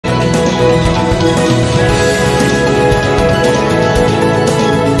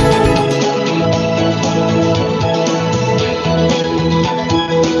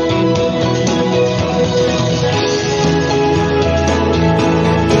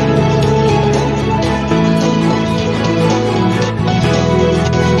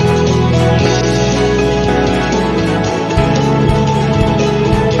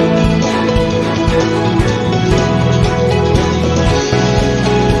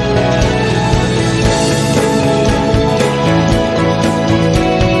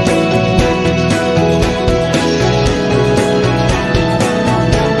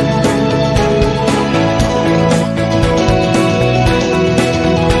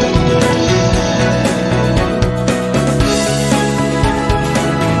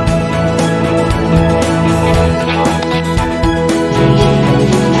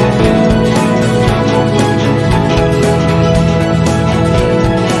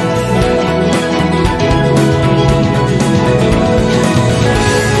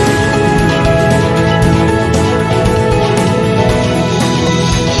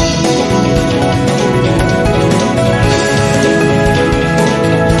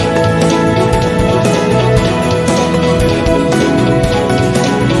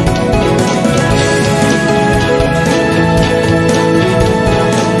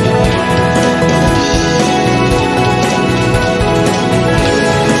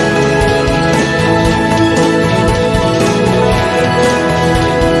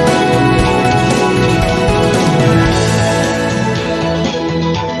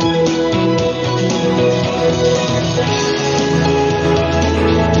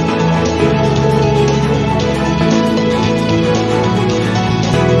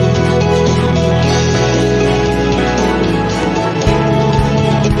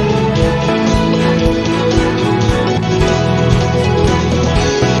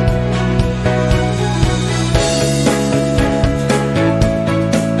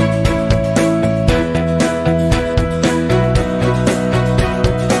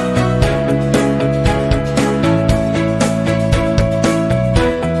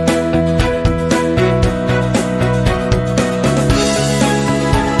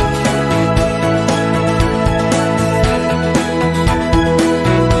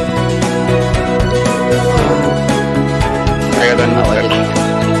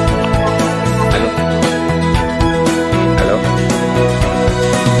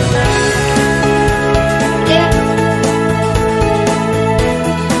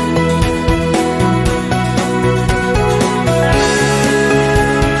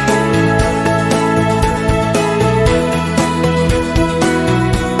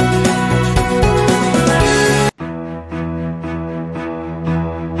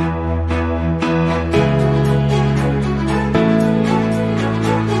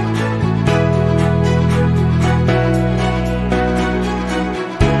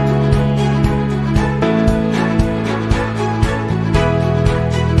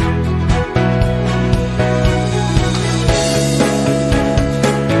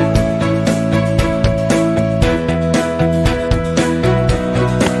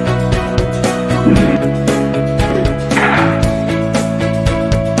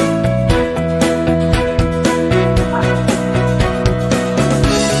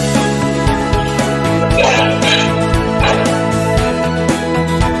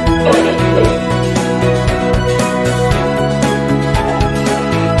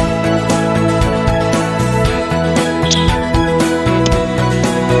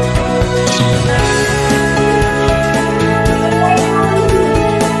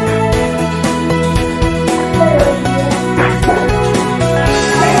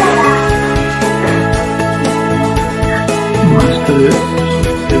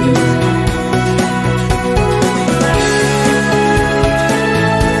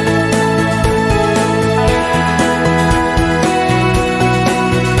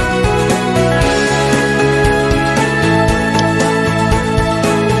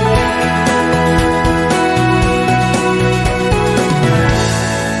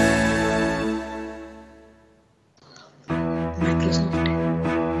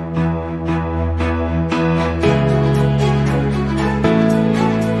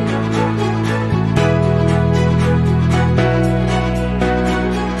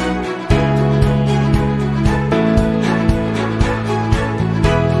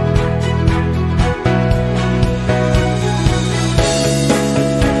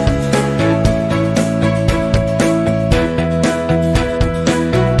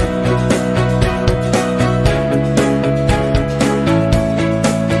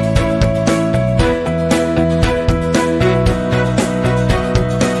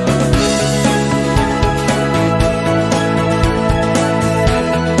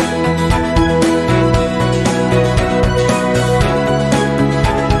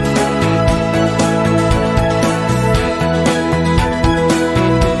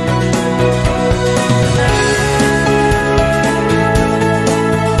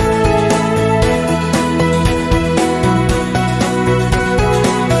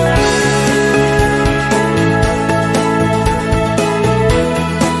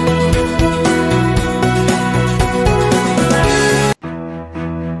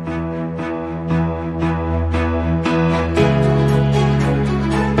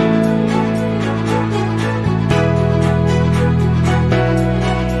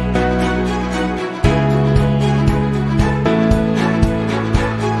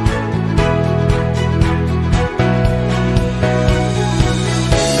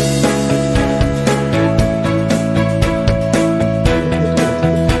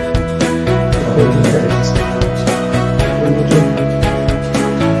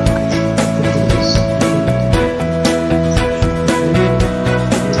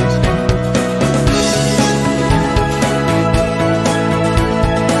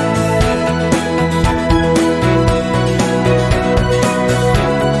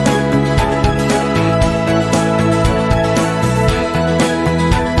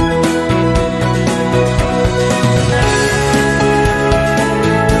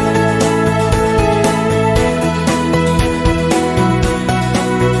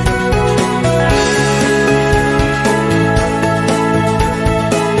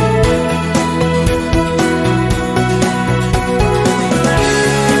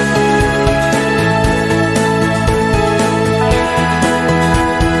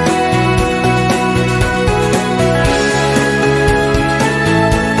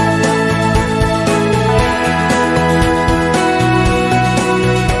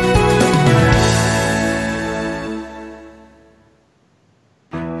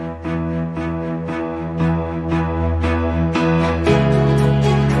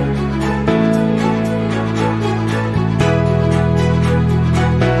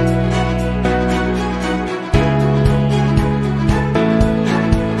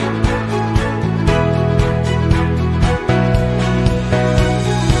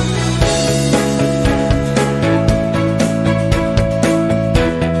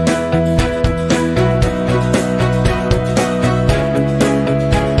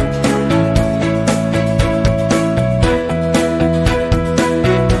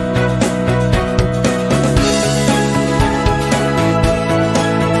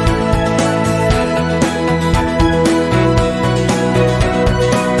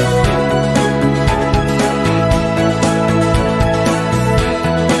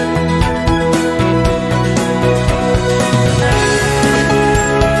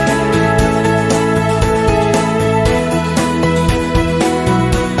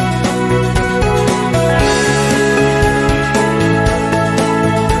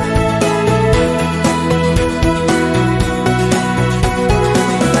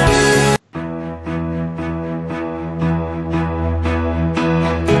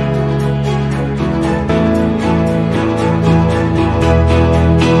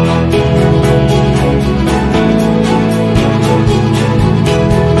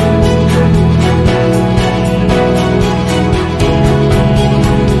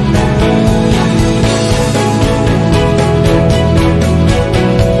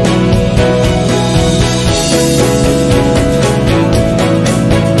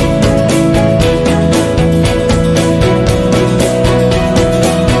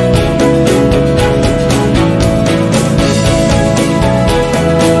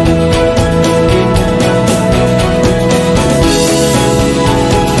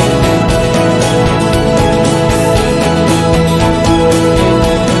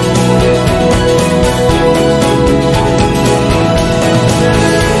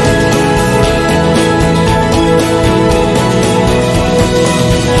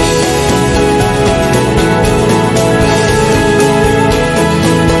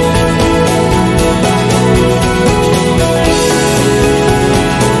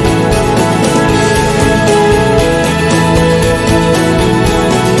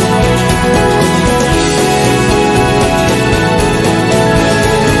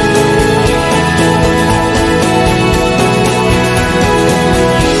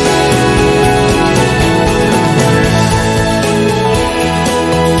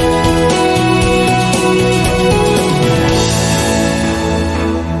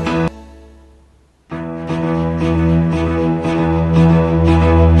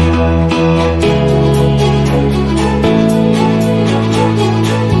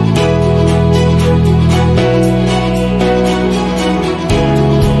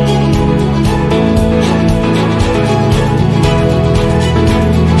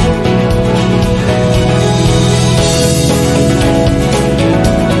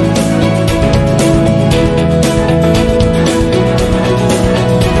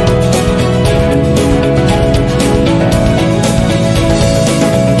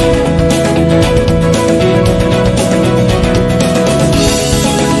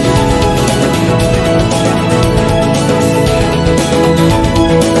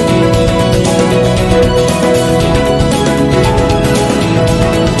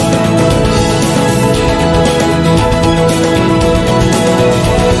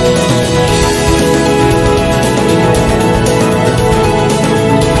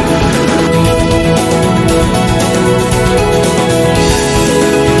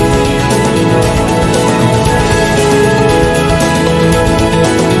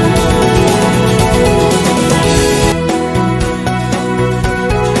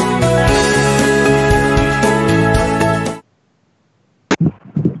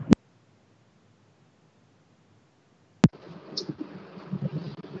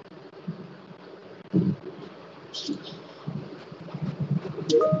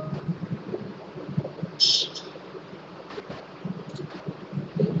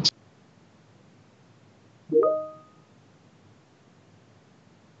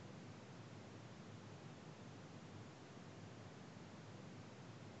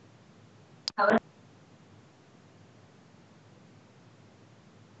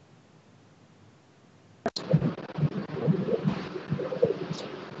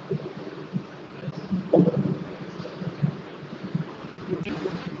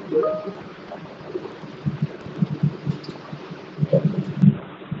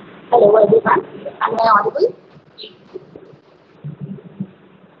Hello everyone. Am I audible?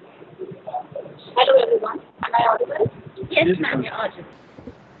 Hello everyone. Am I audible? Yes, ma'am, you're audible.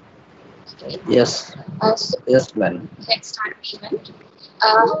 Okay. Yes, So yes, man. let's start the event.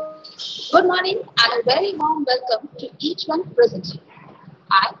 Uh, Good morning and a very warm welcome to each one present here.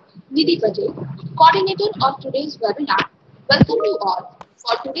 I, Nidhi Patel, coordinator of today's webinar, welcome you all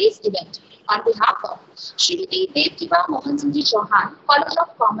for today's event on behalf of Srimati Devkiba Mohansinhji Chauhan, College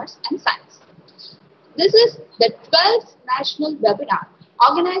of Commerce and Science. This is the 12th national webinar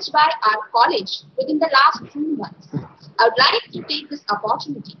organized by our college within the last 2 months. I would like to take this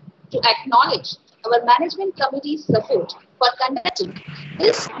opportunity to acknowledge our management committee's support for conducting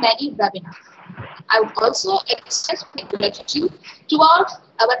this many webinars. I would also express my gratitude towards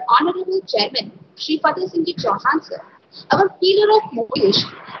our Honorable Chairman, Shri Fateh Singh Chauhan sir, our pillar of motivation.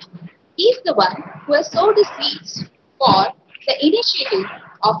 He is the one who has sowed the seeds for the initiative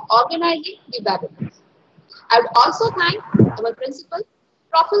of organizing the webinars. I would also thank our principal,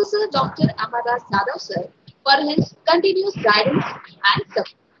 Professor Dr. Ambadas Jadhav sir, for his continuous guidance and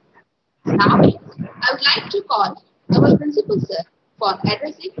support. Now, I would like to call our principal sir for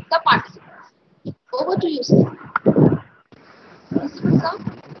addressing the participants. Over to you, sir. Principal sir.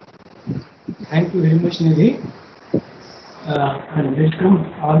 Thank you very much, Nidhi, and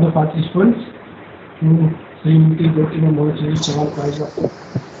welcome all the participants to Srimati Devkiba Mohansinhji Chauhan College of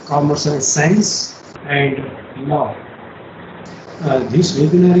Commerce and Science and Law. This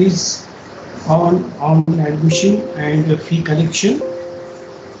webinar is on online admission and fee collection,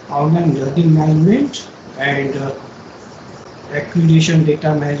 online learning management, and accreditation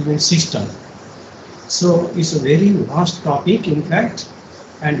data management system. So it's a very vast topic, in fact,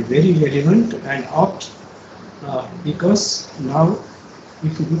 and very relevant and apt because now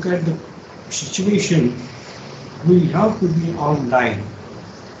if you look at the situation, we have to be online.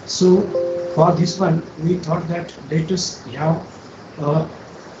 So for this one, we thought that let us have a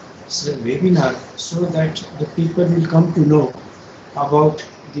webinar so that the people will come to know about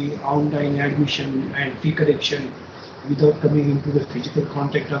the online admission and fee collection without coming into the physical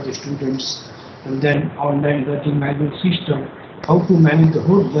contact of the students, and then online learning management system, how to manage the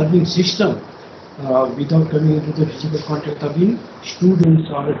whole learning system without coming into the physical contact of the students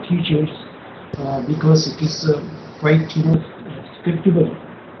or the teachers, because it is quite skeptical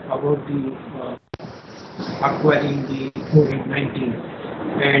about the acquiring the COVID-19,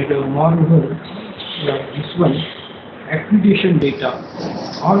 and moreover this one accreditation data.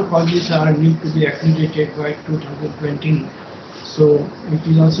 All colleges are need to be accredited by 2020. So it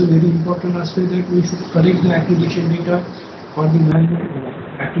is also very important aspect that we should collect the accreditation data for the management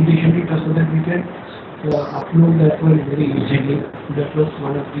accreditation data so that we can upload that one very easily. That was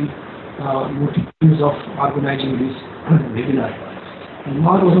one of the motives of organizing this webinar. And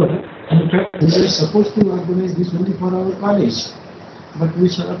moreover, in fact, we were supposed to organize this only for our college, but we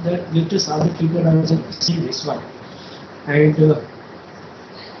saw that latest other people are seeing this one. And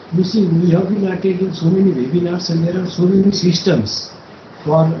you see, we have been attending so many webinars and there are so many systems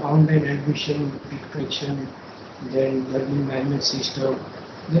for online admission, fee collection, then learning management system.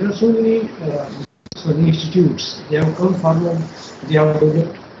 There are so many institutes. They have come forward, they have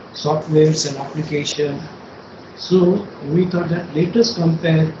developed softwares and applications. So we thought that let us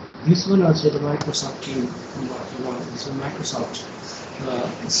compare this one also, the Microsoft team, this one Microsoft.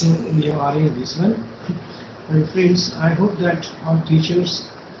 So we have arranged this one. And friends, I hope that our teachers,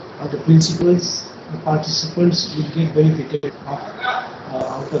 the principals, the participants will get benefited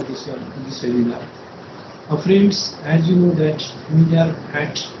out of this webinar. Friends, as you know that we are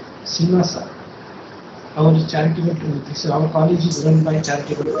at Silvassa. Our college is run by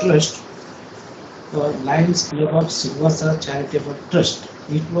Charitable Trust, Lions Club of Silvassa Charitable Trust.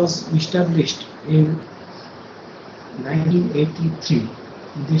 It was established in 1983.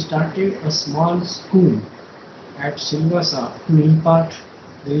 They started a small school at Silvassa to impart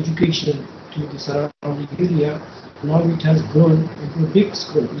the education to the surrounding area. Now it has grown into a big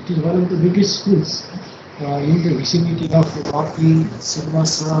school. It is one of the biggest schools in the vicinity of Rocky,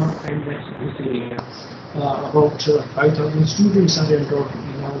 Silvassa, and this area. About 5,000 students are enrolled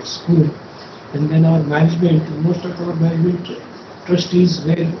in our school. And then our management, most of our management trustees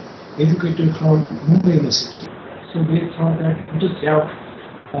were educated from Mumbai University. So they thought that let us have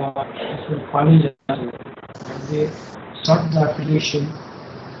college, and they sought the affiliation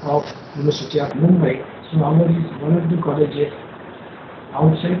of University of Mumbai. So our is one of the colleges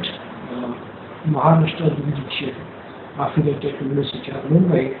outside Maharashtra jurisdiction affiliated to University of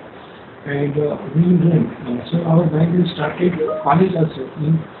Mumbai, and we run. So our management started college also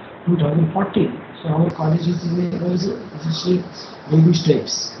in 2014. So our college was essentially baby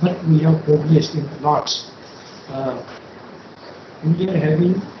steps, but we have progressed in lots. Uh, we are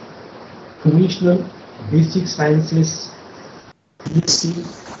having conventional basic sciences BSc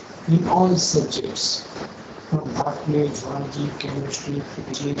in all subjects, from botany, zoology, chemistry,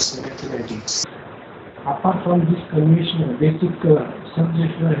 physics, mathematics. Apart from this conventional basic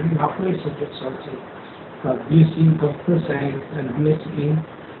subjects, we are having applied subjects also. BSc in computer science and BSc in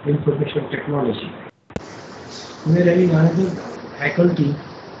information technology. We are having another faculty,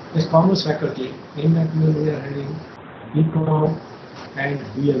 the commerce faculty. In that we are having BCom and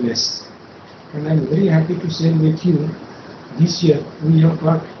BMS. And I am very happy to share with you, this year we have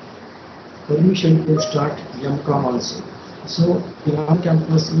got permission to start MCom also. So in our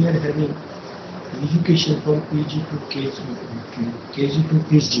campus we are having education from PG to KG to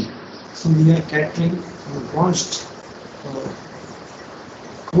PG. So we are catering advanced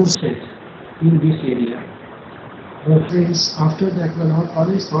courses in this area. Our friends, after that, when our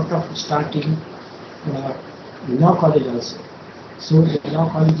college thought of starting law college also. So the law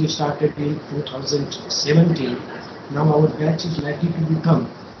college started in 2017. Now our batch is likely to become,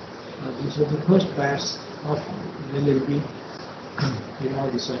 these are the first batch of LLB in all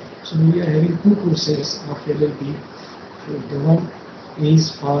this. So we are having two courses of LLB. The one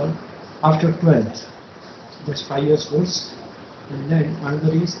is for after 12th, that's 5 years course, and then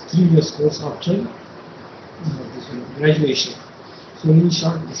another is 3 years course after graduation. So in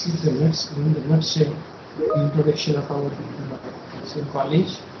short, this is the nutshell introduction of our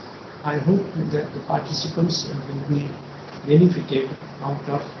college. I hope that the participants will be benefited out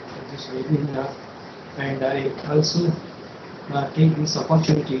of this webinar, and I also take this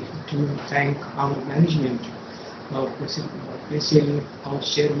opportunity to thank our management, especially our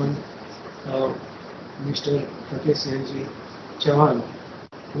chairman, Mr. Mohansinhji Chauhan,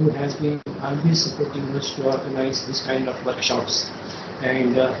 who has been always supporting us to organize this kind of workshops,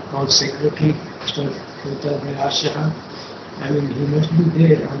 and our secretary, Mr. Shah. I mean, he must be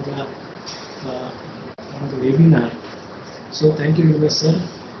there on the webinar. So thank you very much, sir.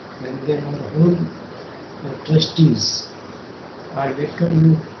 And then our whole trustees, I welcome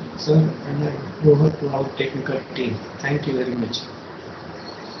you, sir, and I go over to our technical team. Thank you very much.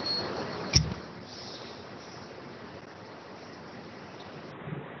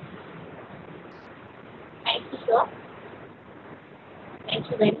 Thank you, sir. Thank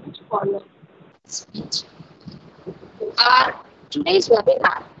you very much for your speech. Our today's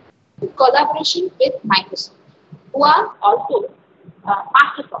webinar in collaboration with Microsoft, who are also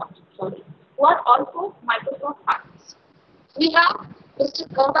who are also Microsoft partners. We have Mr.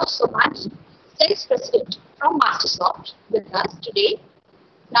 Sonar, Sales President from Mastersoft, with us today.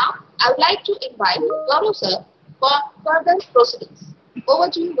 Now, I would like to invite Gaurav sir for further proceedings. Over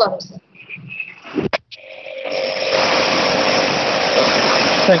to you, Gaurav sir.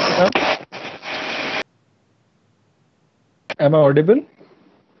 Thank you, ma'am. Am I audible?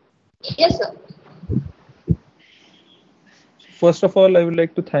 Yes, sir. First of all, I would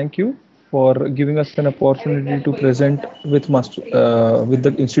like to thank you for giving us an opportunity to present with with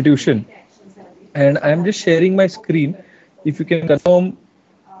the institution. And I am just sharing my screen. If you can confirm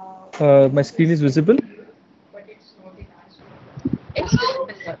my screen is visible. It's visible,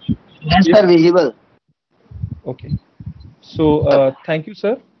 sir. Yes, sir, visible. Okay. So thank you,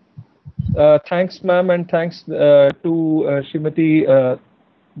 sir. Thanks, ma'am, and thanks to Srimati.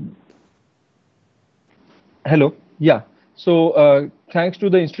 Hello. Yeah. So thanks to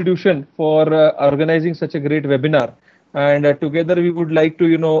the institution for organizing such a great webinar. And together we would like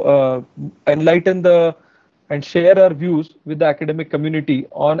to, enlighten and share our views with the academic community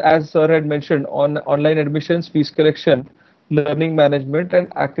on, as sir had mentioned, on online admissions, fees collection, learning management, and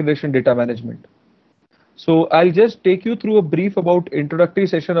accreditation data management. So I'll just take you through a brief about introductory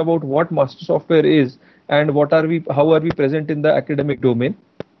session about what Master Software is and how are we present in the academic domain.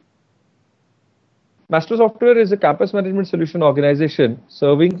 Master Software is a campus management solution organization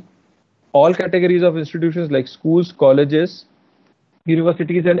serving all categories of institutions like schools, colleges,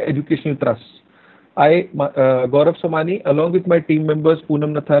 universities, and educational trusts. Gaurav Somani, along with my team members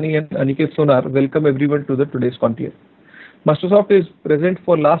Poonam Nathani and Aniket Sonar, welcome everyone to the today's conclave. Mastersoft is present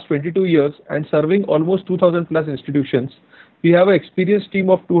for last 22 years and serving almost 2,000 plus institutions. We have an experienced team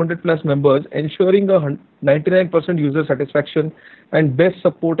of 200 plus members, ensuring a 99% user satisfaction and best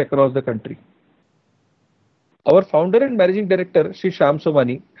support across the country. Our founder and managing director, Shri Shyam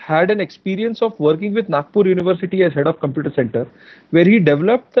Somani, had an experience of working with Nagpur University as head of computer center, where he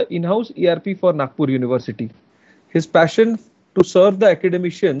developed the in-house ERP for Nagpur University. His passion to serve the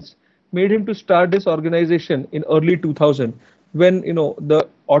academicians made him to start this organization in early 2000, when the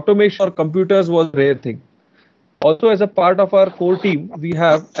automation or computers was a rare thing. Also, as a part of our core team, we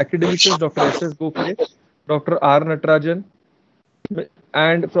have academicians Dr. S.S. Gokhale, Dr. R. Natarajan,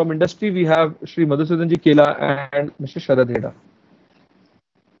 and from industry we have Shri Madhusudanji Kela and Mr. Sharad Heda.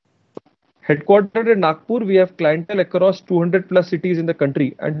 Headquartered in Nagpur, we have clientele across 200 plus cities in the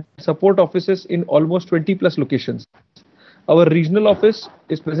country and support offices in almost 20 plus locations. Our regional office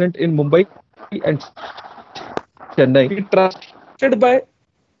is present in Mumbai and Chennai. We trusted by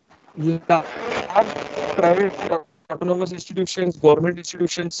large private autonomous institutions, government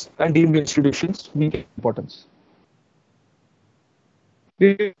institutions, and deemed institutions. We get importance.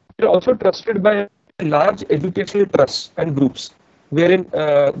 We are also trusted by large educational trusts and groups, wherein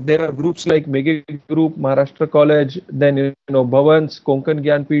there are groups like Mega Group, Maharashtra College, then Bhavans, Konkan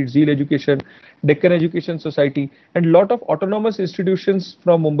Gyanpeeth, Zeal Education, Deccan Education Society, and lot of autonomous institutions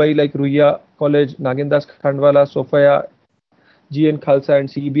from Mumbai like Ruia College, Nagendas Khandwala, Sophia, GN Khalsa, and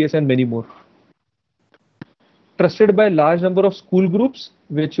CBS, and many more. Trusted by large number of school groups,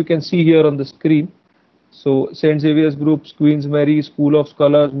 which you can see here on the screen. So St. Xavier's Groups, Queen's Mary, School of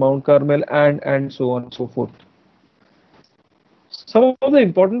Scholars, Mount Carmel, and so on and so forth. Some of the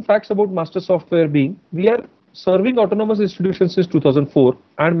important facts about Master Software being, we are serving autonomous institutions since 2004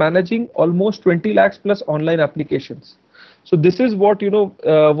 and managing almost 20 lakhs plus online applications. So this is what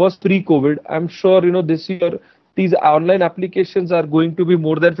was pre-COVID. I'm sure this year these online applications are going to be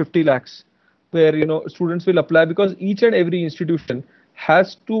more than 50 lakhs, where students will apply, because each and every institution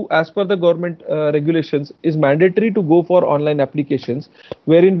has to, as per the government regulations, is mandatory to go for online applications,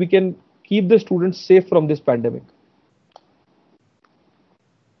 wherein we can keep the students safe from this pandemic.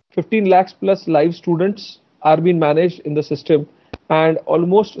 15 lakhs plus live students are being managed in the system, and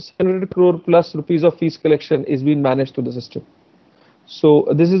almost 700 crore plus rupees of fees collection is being managed through the system. So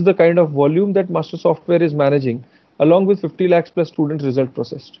this is the kind of volume that Master Software is managing, along with 50 lakhs plus students result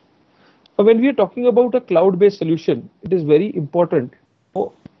processed. But when we are talking about a cloud-based solution, it is very important to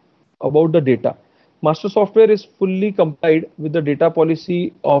know about the data. Master Software is fully complied with the data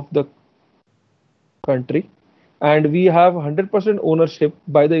policy of the country, and we have 100% ownership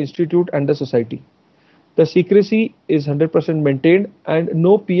by the institute and the society. The secrecy is 100% maintained, and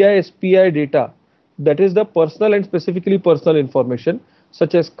no PI/SPI data, that is the personal and specifically personal information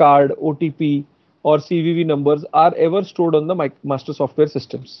such as card, OTP or CVV numbers, are ever stored on the Master Software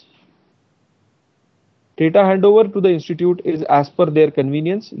systems. Data handover to the institute is as per their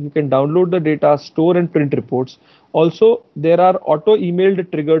convenience. You can download the data, store and print reports. Also, there are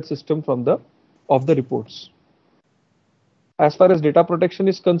auto-emailed triggered system from the reports. As far as data protection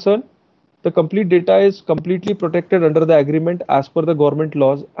is concerned, the complete data is completely protected under the agreement as per the government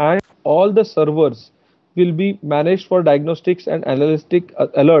laws, and all the servers will be managed for diagnostics and analytic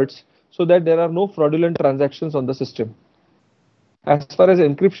alerts, so that there are no fraudulent transactions on the system. As far as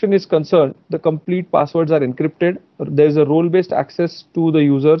encryption is concerned, the complete passwords are encrypted. There is a role-based access to the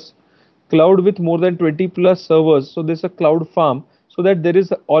users. Cloud with more than 20 plus servers. So there's a cloud farm, so that there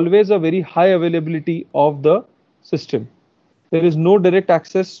is always a very high availability of the system. There is no direct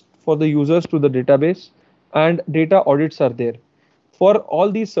access for the users to the database, and data audits are there. For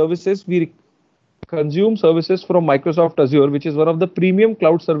all these services, we consume services from Microsoft Azure, which is one of the premium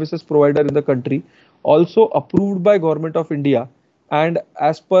cloud services provider in the country, also approved by Government of India, and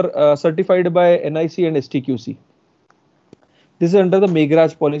as per certified by NIC and STQC. This is under the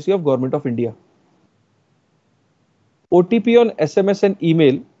Meghraj policy of Government of India. OTP on SMS and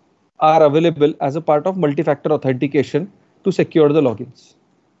email are available as a part of multi-factor authentication to secure the logins.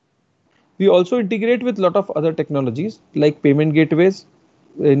 We also integrate with a lot of other technologies like payment gateways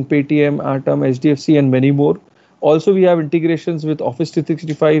in Paytm, Atom, HDFC, and many more. Also, we have integrations with Office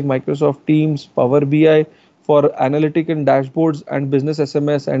 365, Microsoft Teams, Power BI for analytic and dashboards, and business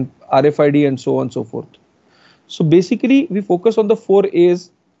SMS and RFID, and so on and so forth. So basically, we focus on the 4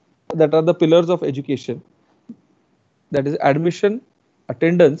 A's that are the pillars of education. That is admission,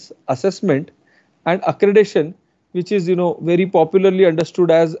 attendance, assessment, and accreditation, which is very popularly understood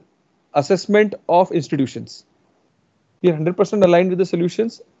as assessment of institutions. We are 100% aligned with the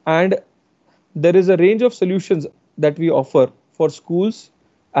solutions, and there is a range of solutions that we offer for schools,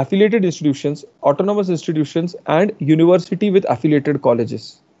 affiliated institutions, autonomous institutions, and university with affiliated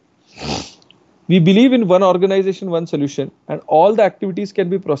colleges. We believe in one organization, one solution, and all the activities can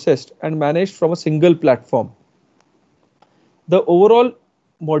be processed and managed from a single platform. The overall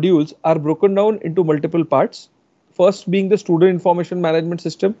modules are broken down into multiple parts. First being the student information management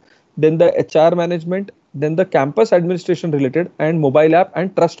system, then the HR management, then the campus administration related, and mobile app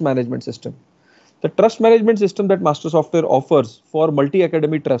and trust management system. The trust management system that Master Software offers for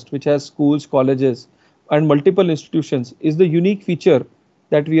multi-academy trust, which has schools, colleges, and multiple institutions, is the unique feature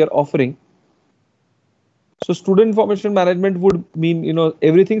that we are offering. So student information management would mean,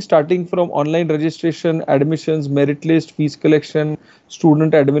 everything starting from online registration, admissions, merit list, fees collection,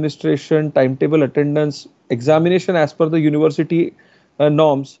 student administration, timetable attendance, examination as per the university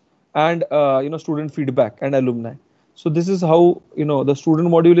norms, and student feedback and alumni. So this is how the student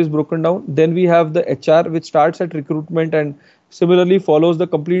module is broken down. Then we have the HR, which starts at recruitment and similarly follows the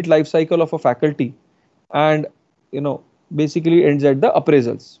complete life cycle of a faculty, and basically ends at the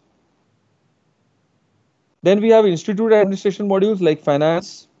appraisals. Then we have institute administration modules like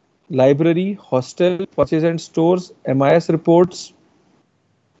finance, library, hostel, purchase and stores, MIS reports,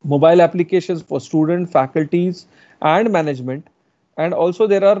 mobile applications for student, faculties, and management. And also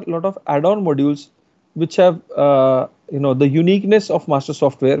there are a lot of add-on modules which have the uniqueness of master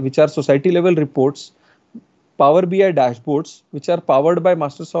software, which are society level reports, Power BI dashboards, which are powered by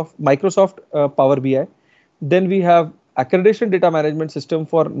Microsoft Power BI. Then we have accreditation data management system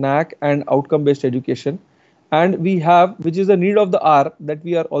for NAC and outcome based education. And we have, which is the need of the hour, that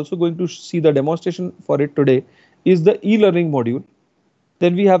we are also going to see the demonstration for it today, is the e-learning module.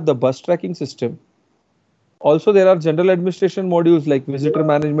 Then we have the bus tracking system. Also, there are general administration modules like visitor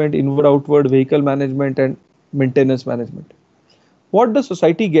management, inward, outward, vehicle management, and maintenance management. What the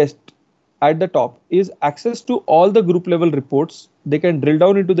society gets at the top is access to all the group level reports. They can drill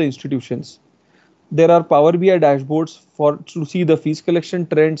down into the institutions. There are Power BI dashboards to see the fees collection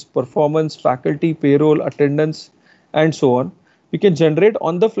trends, performance, faculty, payroll, attendance, and so on. You can generate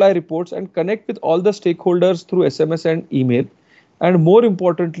on the fly reports and connect with all the stakeholders through SMS and email. And more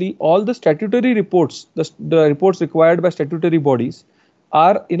importantly, all the statutory reports, the reports required by statutory bodies,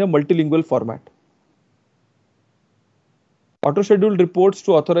 are in a multilingual format. Auto-scheduled reports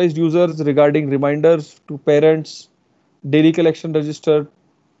to authorized users regarding reminders to parents, daily collection register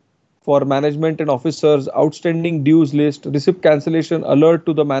for management and officers, outstanding dues list, receipt cancellation alert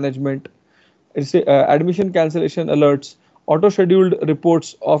to the management, admission cancellation alerts, auto-scheduled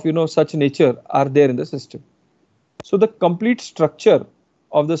reports of such nature are there in the system. So the complete structure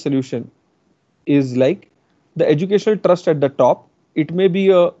of the solution is like the educational trust at the top. It may be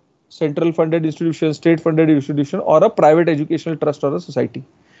a central funded institution, state funded institution, or a private educational trust or a society.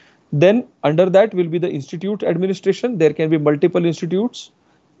 Then under that will be the institute administration. There can be multiple institutes.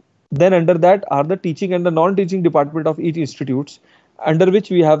 Then under that are the teaching and the non-teaching department of each institutes, under which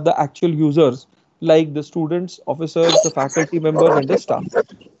we have the actual users like the students, officers, the faculty members, and the staff.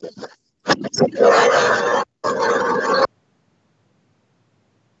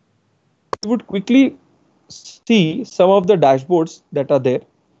 We would quickly see some of the dashboards that are there.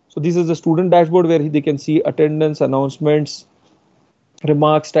 So this is the student dashboard where they can see attendance, announcements,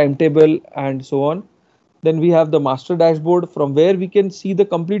 remarks, timetable, and so on. Then we have the master dashboard from where we can see the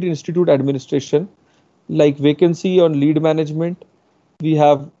complete institute administration, like vacancy on lead management. We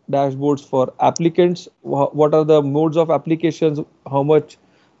have dashboards for applicants. What are the modes of applications? How much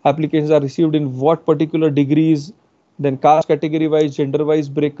applications are received in what particular degrees? Then caste category wise, gender wise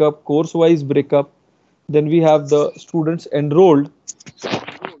breakup, course wise breakup. Then we have the students enrolled,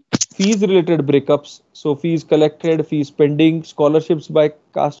 fees related breakups. So fees collected, fees pending, scholarships by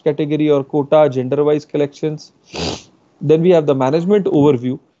caste category or quota, gender wise collections. Then we have the management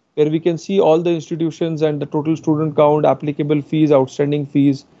overview, where we can see all the institutions and the total student count, applicable fees, outstanding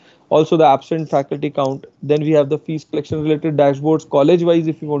fees, also the absent faculty count. Then we have the fees collection related dashboards, college wise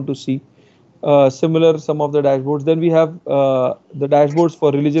if you want to see. Similar some of the dashboards. Then we have the dashboards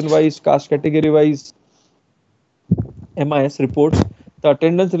for religion wise, caste category wise, MIS reports, the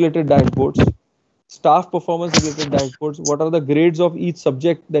attendance related dashboards, staff performance related dashboards, what are the grades of each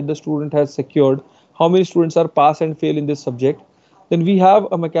subject that the student has secured, how many students are pass and fail in this subject. Then we have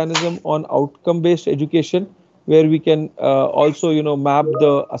a mechanism on outcome based education where we can also map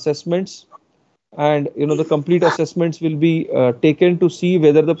the assessments, and the complete assessments will be taken to see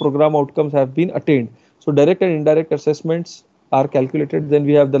whether the program outcomes have been attained. So direct and indirect assessments are calculated. Then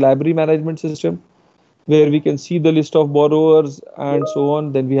we have the library management system where we can see the list of borrowers and so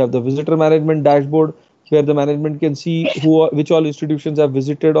on. Then we have the visitor management dashboard where the management can see which all institutions have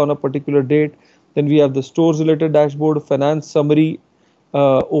visited on a particular date. Then we have the stores related dashboard, finance summary,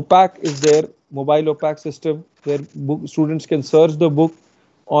 OPAC is there, mobile OPAC system where students can search the book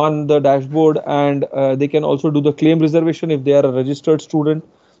on the dashboard, and they can also do the claim reservation if they are a registered student.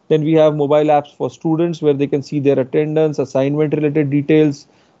 Then we have mobile apps for students where they can see their attendance, assignment related details,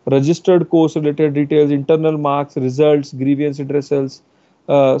 registered course related details, internal marks, results, grievance addressals.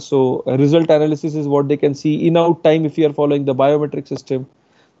 So result analysis is what they can see in out time if you are following the biometric system.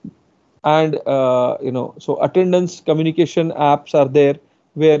 And so attendance communication apps are there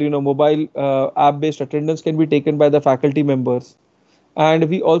where mobile app based attendance can be taken by the faculty members. And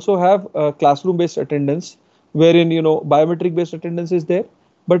we also have classroom based attendance, wherein biometric based attendance is there.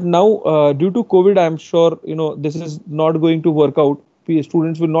 But now due to COVID, I'm sure this is not going to work out.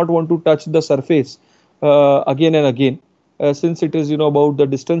 Students will not want to touch the surface again and again, since it is about the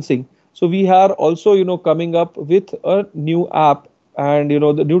distancing. So we are also coming up with a new app, and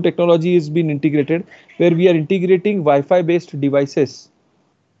the new technology is being integrated, where we are integrating Wi-Fi based devices,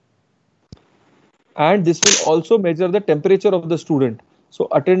 and this will also measure the temperature of the student. So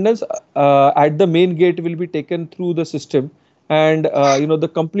attendance at the main gate will be taken through the system, and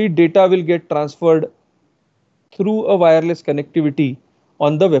the complete data will get transferred through a wireless connectivity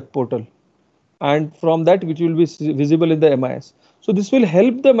on the web portal, and from that which will be visible in the MIS. So this will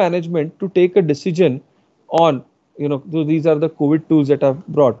help the management to take a decision on, so these are the COVID tools that are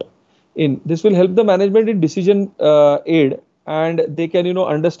brought in. This will help the management in decision aid, and they can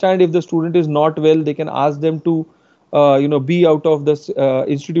understand if the student is not well, they can ask them to be out of this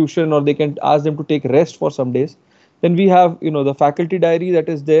institution, or they can ask them to take rest for some days. Then we have the faculty diary that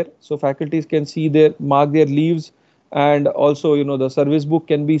is there, so faculties can see their mark their leaves, and also the service book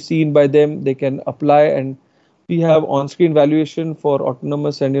can be seen by them, they can apply. And we have on-screen valuation for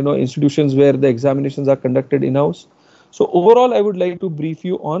autonomous and institutions where the examinations are conducted in-house. So overall, I would like to brief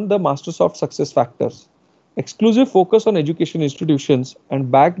you on the Mastersoft success factors. Exclusive focus on education institutions and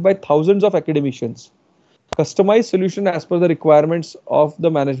backed by thousands of academicians. Customized solution as per the requirements of the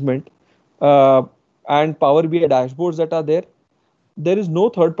management, and Power BI dashboards that are there. There is no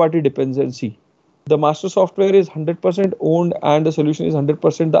third-party dependency. The master software is 100% owned, and the solution is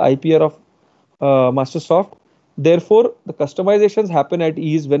 100% the IPR of Mastersoft. Therefore, the customizations happen at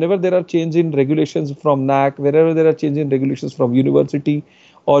ease whenever there are changes in regulations from NAC, wherever there are changes in regulations from university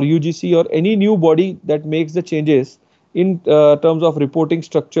or UGC or any new body that makes the changes in terms of reporting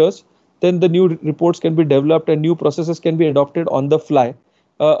structures. Then the new reports can be developed and new processes can be adopted on the fly.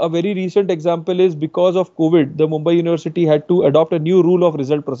 A very recent example is, because of COVID, the Mumbai University had to adopt a new rule of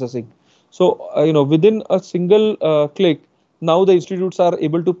result processing. So, within a single click, now the institutes are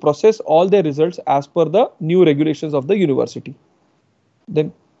able to process all their results as per the new regulations of the university.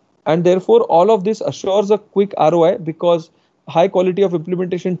 Then, and therefore, all of this assures a quick ROI, because high quality of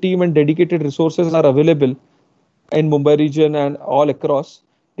implementation team and dedicated resources are available in Mumbai region and all across.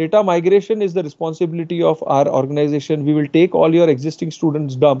 Data migration is the responsibility of our organization. We will take all your existing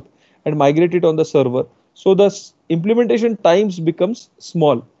students dump and migrate it on the server. So the implementation times becomes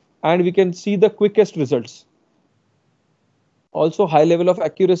small, and we can see the quickest results. Also, high level of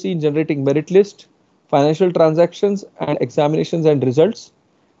accuracy in generating merit list, financial transactions and examinations and results.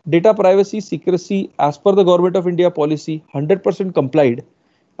 Data privacy, secrecy as per the Government of India policy, 100% complied.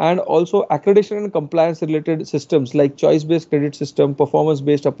 And also accreditation and compliance related systems like choice-based credit system,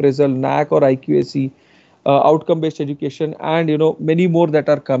 performance-based appraisal, NAC or IQAC, outcome-based education, and many more that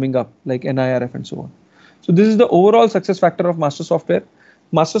are coming up like NIRF and so on. So this is the overall success factor of Master Software.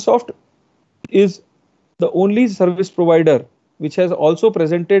 Mastersoft is the only service provider which has also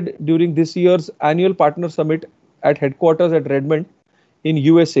presented during this year's annual partner summit at headquarters at Redmond in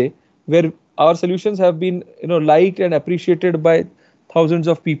USA, where our solutions have been liked and appreciated by thousands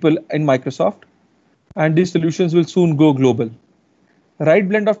of people in Microsoft, and these solutions will soon go global. Right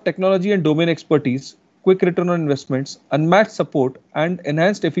blend of technology and domain expertise, quick return on investments, unmatched support, and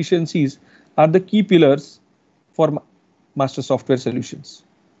enhanced efficiencies are the key pillars for Master Software solutions.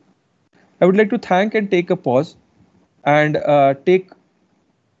 I would like to thank and take a pause and take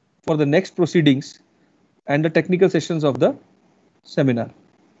for the next proceedings and the technical sessions of the seminar.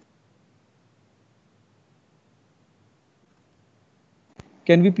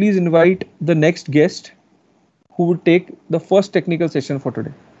 Can we please invite the next guest who would take the first technical session for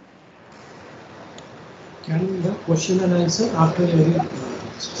today? Can we have question and answer after every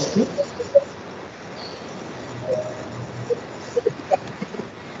topic?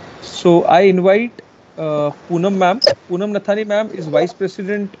 So I invite Poonam ma'am. Poonam Nathani ma'am is Vice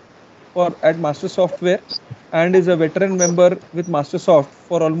President at Master Software and is a veteran member with Mastersoft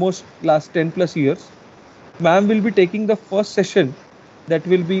for almost last 10 plus years. Ma'am will be taking the first session that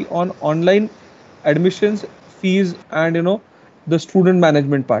will be on online admissions, fees, and the student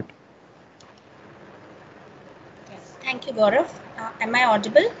management part. Yes, thank you, Gaurav. Am I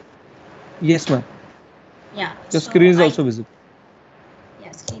audible? Yes, ma'am. Yeah. The screen is also visible.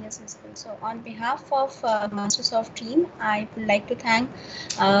 Yes, screen is visible. So on behalf of Mastersoft team, I would like to thank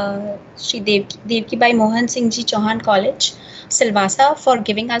Shri Devkiba Mohansinhji Chauhan College, Silvassa, for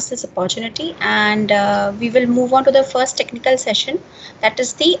giving us this opportunity, and we will move on to the first technical session, that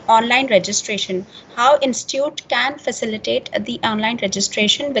is the online registration. How institute can facilitate the online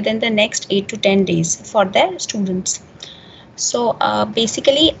registration within the next 8 to 10 days for their students. So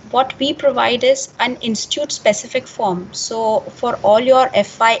basically what we provide is an institute specific form. So for all your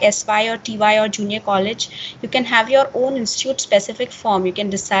FY, SY or TY or junior college, you can have your own institute specific form. You can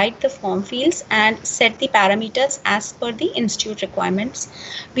decide the form fields and set the parameters as per the institute requirements.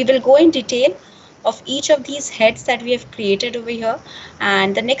 We will go in detail of each of these heads that we have created over here.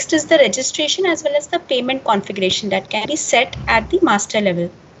 And the next is the registration as well as the payment configuration that can be set at the master level.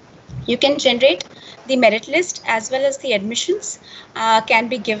 You can generate the merit list as well as the admissions can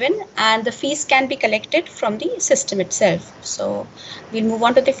be given, and the fees can be collected from the system itself. So we'll move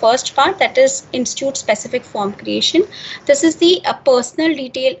on to the first part, that is institute specific form creation. This is the personal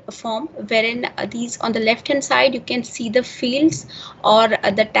detail form, wherein these on the left hand side you can see the fields or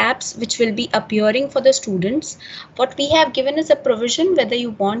the tabs which will be appearing for the students. What we have given is a provision whether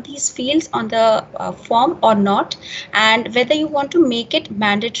you want these fields on the form or not, and whether you want to make it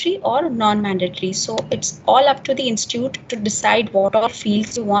mandatory or non-mandatory. So it's all up to the institute to decide what all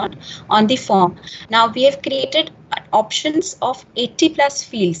fields you want on the form. Now we have created options of 80 plus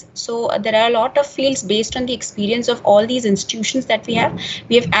fields. So there are a lot of fields based on the experience of all these institutions that we have.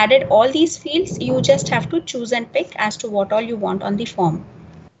 We have added all these fields. You just have to choose and pick as to what all you want on the form.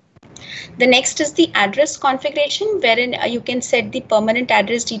 The next is the address configuration, wherein you can set the permanent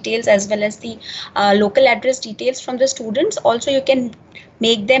address details as well as the local address details from the students. Also, you can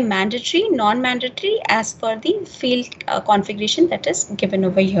make them mandatory, non-mandatory as per the field configuration that is given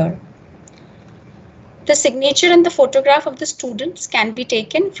over here. The signature and the photograph of the students can be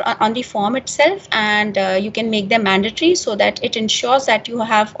taken on the form itself, and you can make them mandatory so that it ensures that you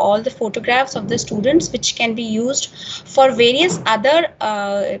have all the photographs of the students which can be used for various other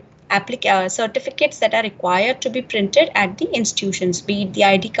certificates that are required to be printed at the institutions, be it the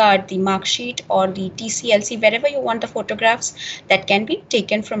ID card, the mark sheet or the TCLC, wherever you want the photographs that can be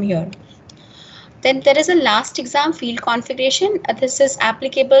taken from here. Then there is a last exam field configuration. This is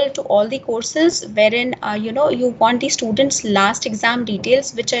applicable to all the courses wherein you want the students' last exam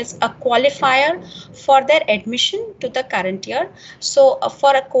details, which is a qualifier for their admission to the current year. So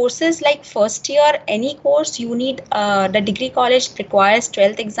for courses like first year, any course you need the degree college requires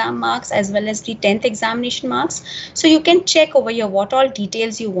 12th exam marks as well as the 10th examination marks. So you can check over here what all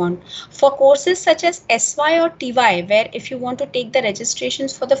details you want. For courses such as SY or TY, where if you want to take the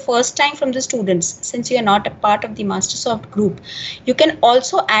registrations for the first time from the students, since you are not a part of the Mastersoft group, you can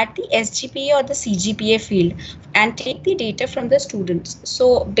also add the SGPA or the CGPA field and take the data from the students.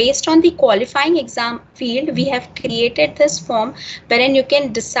 So based on the qualifying exam field, we have created this form wherein you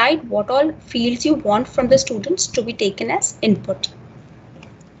can decide what all fields you want from the students to be taken as input.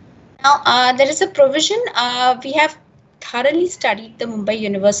 Now there is a provision. We have thoroughly studied the Mumbai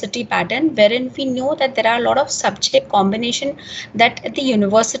University pattern, wherein we know that there are a lot of subject combination that the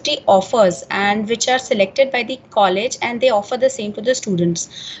university offers and which are selected by the college, and they offer the same to the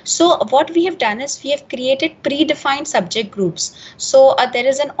students. So what we have done is we have created predefined subject groups. So there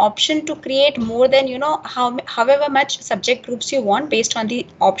is an option to create more than however much subject groups you want based on the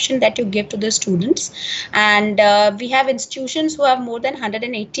option that you give to the students. And we have institutions who have more than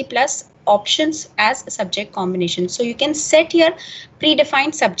 180 plus options as a subject combination. So you can set here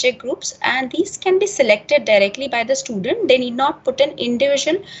predefined subject groups, and these can be selected directly by the student. They need not put an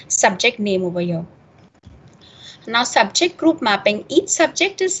individual subject name over here. Now subject group mapping, each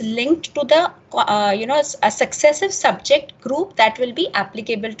subject is linked to the a successive subject group that will be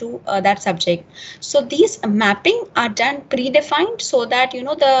applicable to that subject. So these mapping are done predefined so that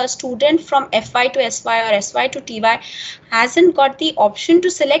the student from FY to SY or SY to TY hasn't got the option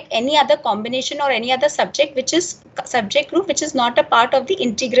to select any other combination or any other subject which is subject group which is not a part of the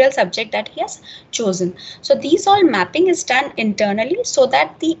integral subject that he has chosen. So these all mapping is done internally so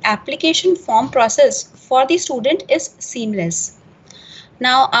that the application form process for the student is seamless.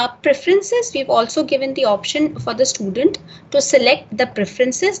 Now our preferences, we've also given the option for the student to select the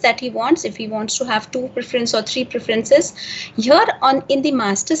preferences that he wants. If he wants to have 2 preferences or 3 preferences, here in the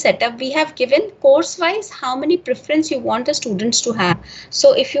master setup, we have given course wise how many preferences you want the students to have.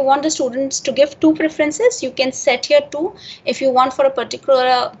 So if you want the students to give 2 preferences, you can set here 2. If you want for a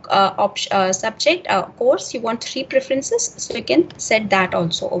particular subject course, you want 3 preferences, so you can set that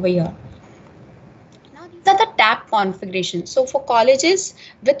also over here. These are the tab configuration. So for colleges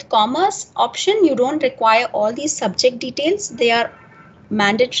with commerce option, you don't require all these subject details. They are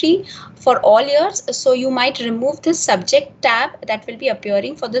mandatory for all years. So you might remove this subject tab that will be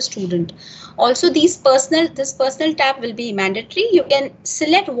appearing for the student. Also this personal tab will be mandatory. You can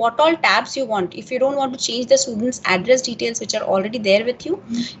select what all tabs you want. If you don't want to change the student's address details which are already there with you,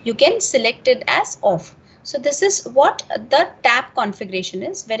 you can select it as off. So this is what the tab configuration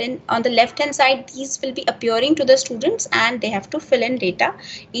is, wherein on the left hand side these will be appearing to the students and they have to fill in data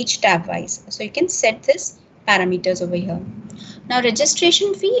each tab wise. So you can set this parameters over here. Now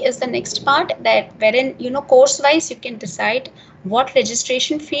registration fee is the next part, that wherein course wise you can decide what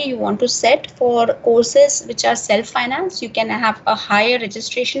registration fee you want to set. For courses which are self-financed, you can have a higher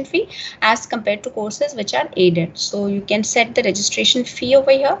registration fee as compared to courses which are aided. So you can set the registration fee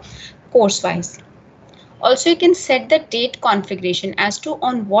over here course wise. Also, you can set the date configuration as to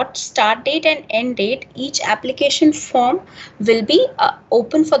on what start date and end date each application form will be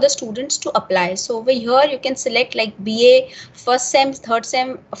open for the students to apply. So over here you can select like BA, first sem, third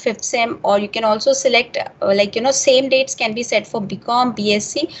sem, fifth sem, or you can also select same dates can be set for BCom,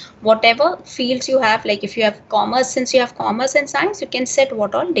 BSc, whatever fields you have. Like if you have commerce, since you have commerce and science, you can set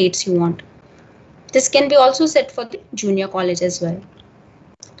what all dates you want. This can be also set for the junior college as well.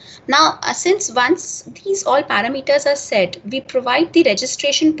 Now, since once these all parameters are set, we provide the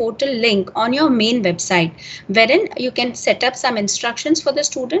registration portal link on your main website, wherein you can set up some instructions for the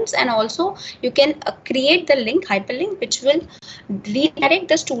students, and also you can create the link, hyperlink, which will redirect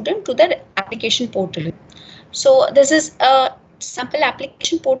the student to the application portal. So this is a sample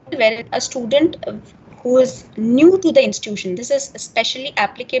application portal where a student who is new to the institution, this is especially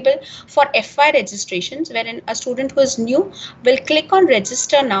applicable for FY registrations, wherein a student who is new will click on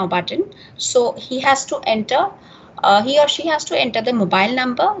register now button. So he has to enter, he or she has to enter the mobile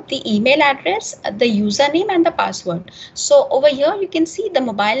number, the email address, the username and the password. So over here you can see the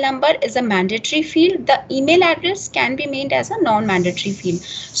mobile number is a mandatory field. The email address can be made as a non-mandatory field.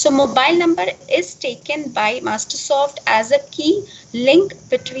 So mobile number is taken by Mastersoft as a key link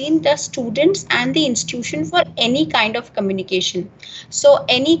between the students and the institution for any kind of communication. So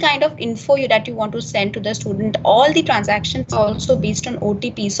any kind of info that you want to send to the student, all the transactions are also based on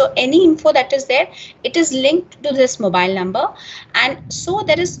OTP. So any info that is there, it is linked to this mobile number, and so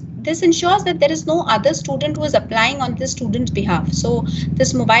this ensures that there is no other student who is applying on this student's behalf. So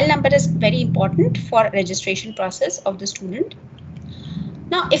this mobile number is very important for registration process of the student.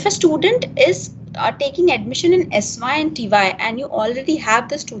 Now, if a student is taking admission in SY and TY and you already have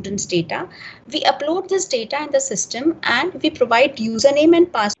the student's data, we upload this data in the system and we provide username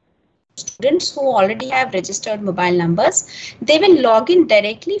and password. Students who already have registered mobile numbers, they will log in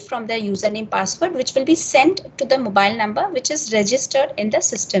directly from their username password, which will be sent to the mobile number which is registered in the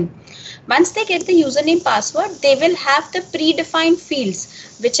system. Once they get the username password, they will have the predefined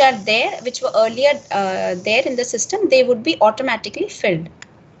fields which are there, which were earlier there in the system. They would be automatically filled.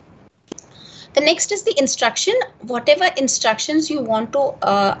 The next is the instruction. Whatever instructions you want to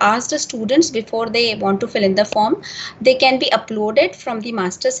ask the students before they want to fill in the form, they can be uploaded from the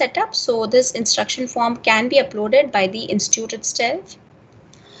master setup. So this instruction form can be uploaded by the institute itself.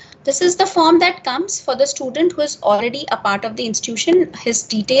 This is the form that comes for the student who is already a part of the institution. His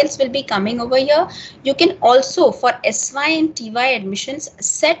details will be coming over here. You can also, for SY and TY admissions,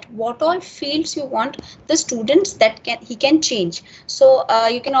 set what all fields you want the students that he can change. So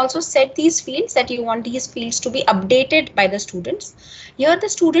you can also set these fields that you want these fields to be updated by the students. Here the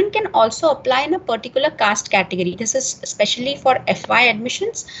student can also apply in a particular caste category. This is especially for FY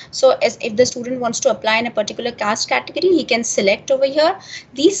admissions. So if the student wants to apply in a particular caste category, he can select over here.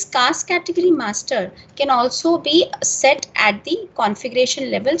 These caste category master can also be set at the configuration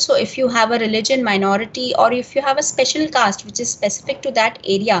level. So if you have a religion minority, or if you have a special caste which is specific to that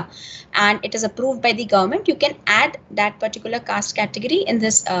area and it is approved by the government, you can add that particular caste category in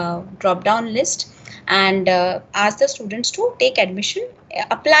this drop down list and ask the students to take admission,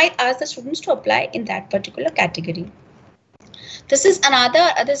 ask the students to apply in that particular category. This is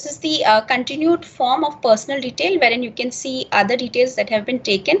the continued form of personal detail, wherein you can see other details that have been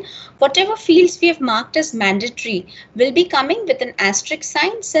taken. Whatever fields we have marked as mandatory will be coming with an asterisk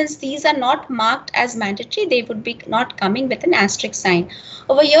sign. Since these are not marked as mandatory, they would be not coming with an asterisk sign.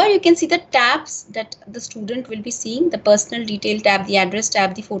 Over here, you can see the tabs that the student will be seeing: the personal detail tab, the address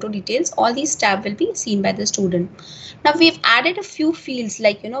tab, the photo details. All these tabs will be seen by the student. Now we've added a few fields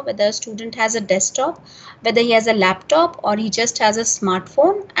like, whether a student has a desktop, whether he has a laptop, or he just has a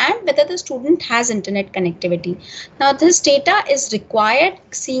smartphone, and whether the student has internet connectivity. Now this data is required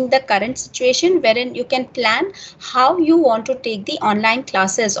seeing the current situation, wherein you can plan how you want to take the online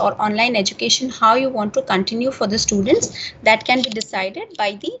classes or online education, how you want to continue for the students. That can be decided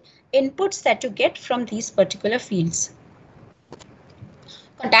by the inputs that you get from these particular fields.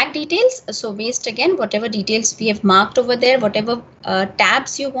 Contact details, so waste again, whatever details we have marked over there, whatever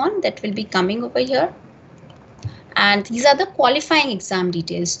tabs you want, that will be coming over here. And these are the qualifying exam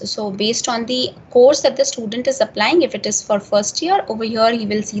details. So based on the course that the student is applying, if it is for first year, over here you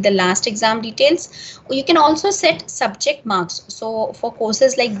will see the last exam details. You can also set subject marks. So for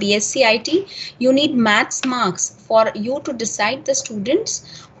courses like BSc IT, you need maths marks for you to decide the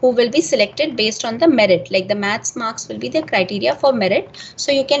students who will be selected based on the merit. Like the maths marks will be the criteria for merit.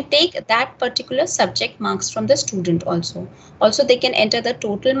 So you can take that particular subject marks from the student also. Also, they can enter the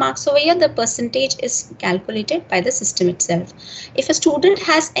total marks over here. The percentage is calculated by the system itself. If a student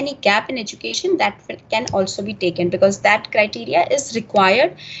has any gap in education, that can also be taken, because that criteria is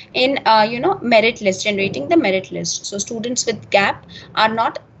required in merit list, generating the merit list. So students with gap are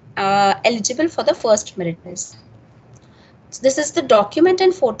not eligible for the first merit list. So this is the document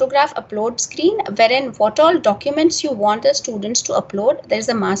and photograph upload screen, wherein what all documents you want the students to upload. There is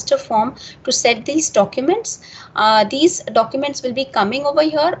a master form to set these documents. These documents will be coming over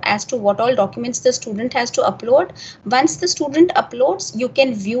here as to what all documents the student has to upload. Once the student uploads, you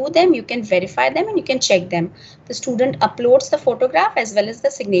can view them, you can verify them, and you can check them. The student uploads the photograph as well as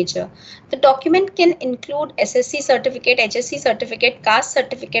the signature. The document can include SSC certificate, HSC certificate, caste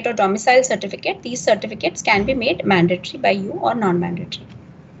certificate, or domicile certificate. These certificates can be made mandatory by you or non-mandatory.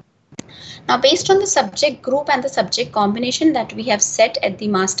 Now, based on the subject group and the subject combination that we have set at the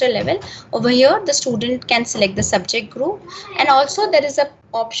master level, over here the student can select the subject group, and also there is an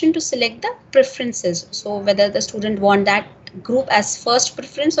option to select the preferences. So whether the student want that group as first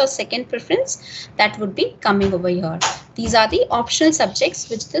preference or second preference, that would be coming over here. These are the optional subjects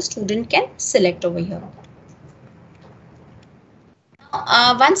which the student can select over here.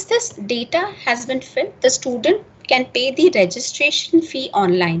 Once this data has been filled, the student can pay the registration fee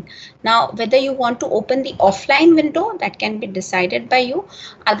online. Now, whether you want to open the offline window, that can be decided by you.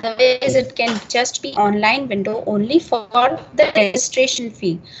 Otherwise, it can just be online window only for the registration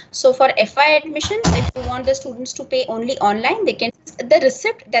fee. So for FI admissions, if you want the students to pay only online, they can. The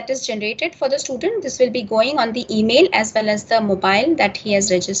receipt that is generated for the student, this will be going on the email as well as the mobile that he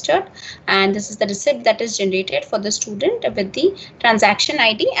has registered. And this is the receipt that is generated for the student with the transaction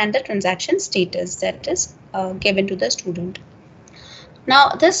ID and the transaction status that is given to the student. Now,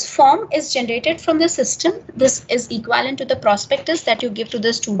 this form is generated from the system. This is equivalent to the prospectus that you give to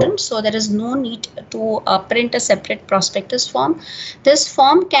the student. So there is no need to print a separate prospectus form. This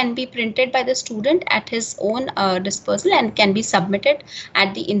form can be printed by the student at his own disposal and can be submitted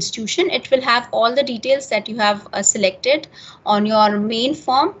at the institution. It will have all the details that you have selected on your main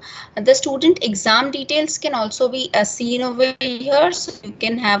form. The student exam details can also be seen over here. So you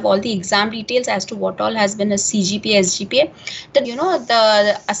can have all the exam details as to what all has been a CGPA, SGPA.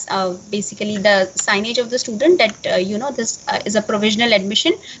 Basically the signage of the student that this is a provisional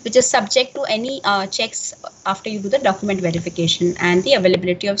admission which is subject to any checks after you do the document verification and the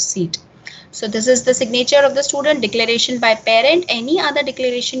availability of seat. So this is the signature of the student, declaration by parent. Any other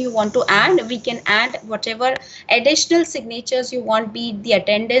declaration you want to add, we can add whatever additional signatures you want, be it the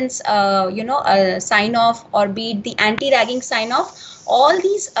attendance sign off, or be it the anti-ragging sign off. All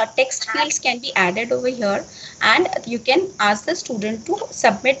these text fields can be added over here, and you can ask the student to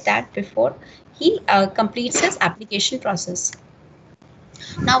submit that before he completes his application process.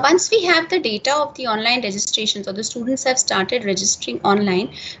 Now, once we have the data of the online registration, so the students have started registering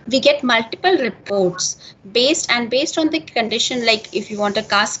online, we get multiple reports based on the condition, like if you want a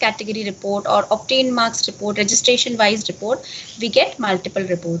caste category report or obtained marks report, registration wise report, we get multiple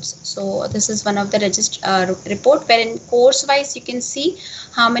reports. So this is one of the report wherein course wise you can see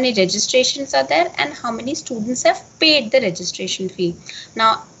how many registrations are there and how many students have paid the registration fee.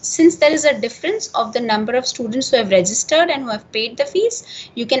 Now, since there is a difference of the number of students who have registered and who have paid the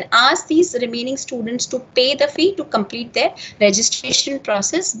fees, you can ask these remaining students to pay the fee to complete their registration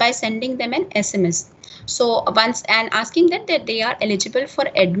process by sending them an SMS. So once and asking that they are eligible for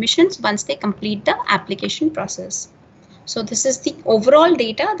admissions once they complete the application process. So this is the overall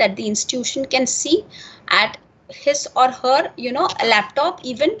data that the institution can see at his or her laptop,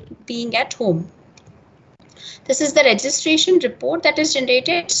 even being at home. This is the registration report that is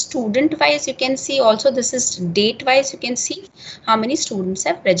generated student wise. You can see also this is date wise. You can see how many students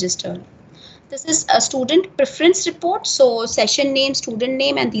have registered. This is a student preference report. So session name, student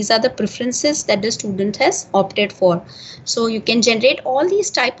name, and these are the preferences that the student has opted for. So you can generate all these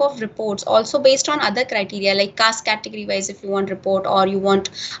type of reports also based on other criteria like caste category wise if you want report, or you want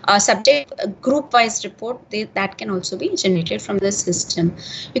a subject group wise report, that can also be generated from the system.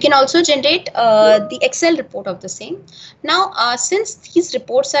 You can also generate the Excel report of the same. Now, since these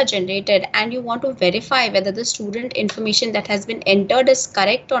reports are generated and you want to verify whether the student information that has been entered is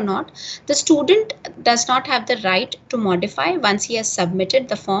correct or not, the student student does not have the right to modify once he has submitted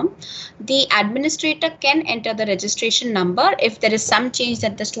the form. The administrator can enter the registration number. If there is some change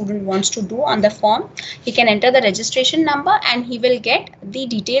that the student wants to do on the form, he can enter the registration number and he will get the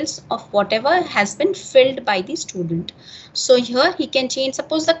details of whatever has been filled by the student. So here he can change,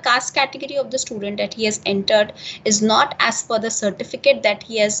 suppose the caste category of the student that he has entered is not as per the certificate that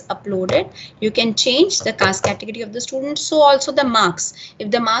he has uploaded. You can change the caste category of the student. So also the marks, if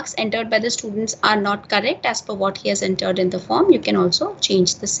the marks entered by the students are not correct as per what he has entered in the form, you can also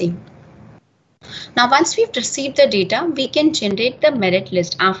change the same. Now, once we've received the data, we can generate the merit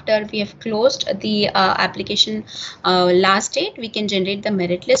list. After we have closed the application last date, we can generate the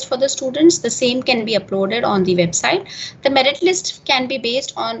merit list for the students. The same can be uploaded on the website. The merit list can be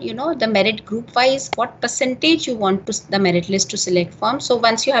based on, you know, the merit group wise, what percentage you want the merit list to select from. So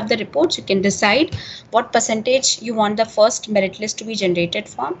once you have the reports, you can decide what percentage you want the first merit list to be generated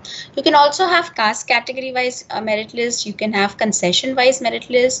from. You can also have caste category wise merit list. You can have concession wise merit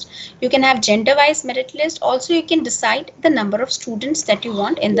list. You can have gender wise merit list. Also, you can decide the number of students that you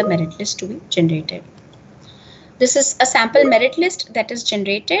want in the merit list to be generated. This is a sample merit list that is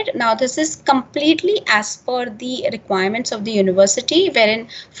generated. Now, this is completely as per the requirements of the university, wherein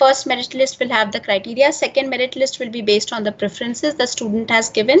first merit list will have the criteria, second merit list will be based on the preferences the student has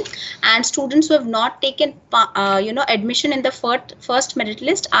given, and students who have not taken admission in the first merit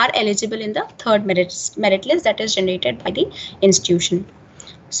list are eligible in the third merit list that is generated by the institution.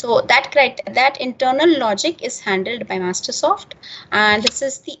 So that internal logic is handled by Mastersoft, and this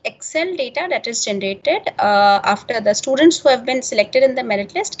is the Excel data that is generated after the students who have been selected in the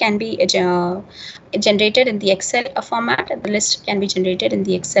merit list can be generated in the Excel format. The list can be generated in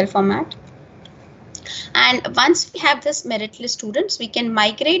the Excel format. And once we have this merit list students, we can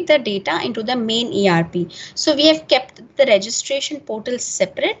migrate the data into the main ERP. So we have kept the registration portal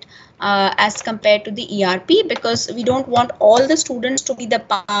separate as compared to the ERP, because we don't want all the students to be the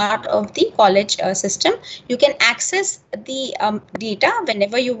part of the college system. You can access the data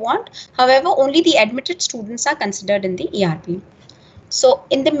whenever you want. However, only the admitted students are considered in the ERP. So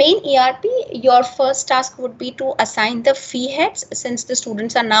in the main ERP, your first task would be to assign the fee heads. Since the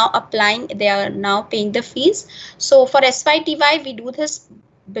students are now applying, they are now paying the fees. So for SYTY, we do this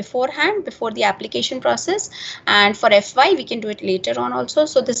beforehand, before the application process, and for FY we can do it later on also.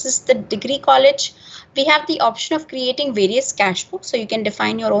 So this is the degree college. We have the option of creating various cash books, so you can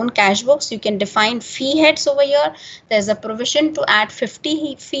define your own cash books. You can define fee heads over here. There's a provision to add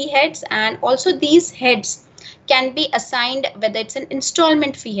 50 fee heads, and also these heads can be assigned whether it's an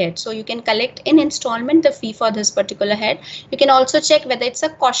installment fee head. So you can collect in installment the fee for this particular head. You can also check whether it's a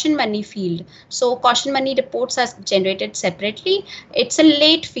caution money field. So caution money reports are generated separately. It's a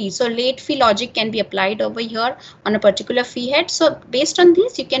late fee. So late fee logic can be applied over here on a particular fee head. So based on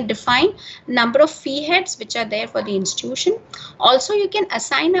these, you can define number of fee heads which are there for the institution. Also, you can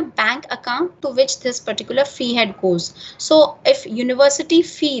assign a bank account to which this particular fee head goes. So if university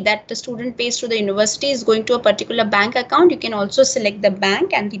fee that the student pays to the university is going to a particular bank account, you can also select the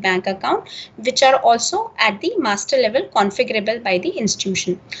bank and the bank account, which are also at the master level configurable by the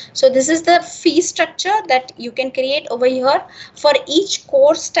institution. So this is the fee structure that you can create over here for each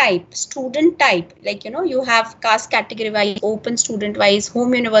course type, student type. Like, you have caste category wise, open student wise,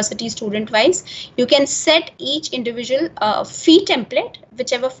 home university student wise. You can set each individual fee template,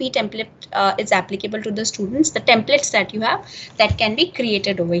 whichever fee template is applicable to the students. The templates that you have that can be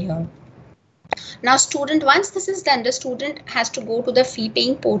created over here. Now, once this is done, the student has to go to the fee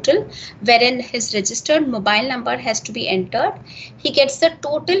paying portal, wherein his registered mobile number has to be entered. He gets the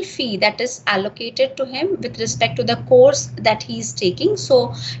total fee that is allocated to him with respect to the course that he is taking.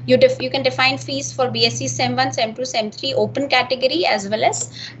 So you can define fees for BSc SEM 1, SEM 2, SEM 3 open category as well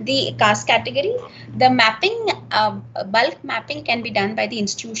as the caste category. The mapping, bulk mapping can be done by the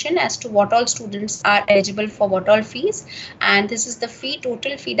institution as to what all students are eligible for what all fees. And this is the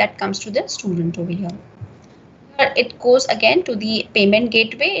total fee that comes to the student over here. It goes again to the payment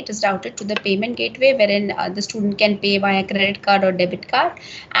gateway. It is routed to the payment gateway, wherein the student can pay via credit card or debit card,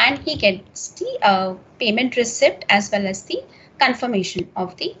 and he gets the payment receipt as well as the confirmation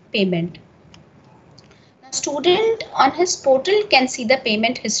of the payment. Student on his portal can see the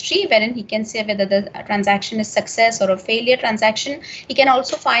payment history, wherein he can say whether the transaction is success or a failure transaction. He can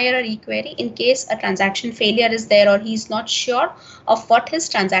also fire a requery in case a transaction failure is there or he is not sure of what his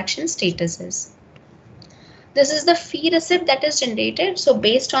transaction status is. This is the fee receipt that is generated. So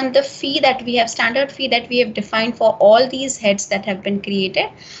based on the fee that we have, standard fee that we have defined for all these heads that have been created,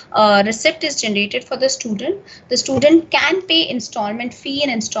 receipt is generated for the student. The student can pay installment fee in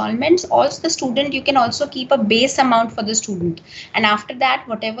installments. Also the student, you can also keep a base amount for the student, and after that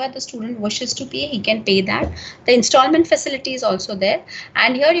whatever the student wishes to pay, he can pay that. The installment facility is also there,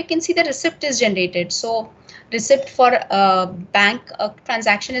 and here you can see the receipt is generated. So receipt for bank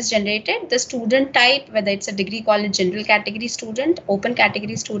transaction is generated. The student type, whether it's a degree college general category student, open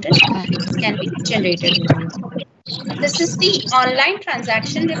category student, this can be generated over here. This is the online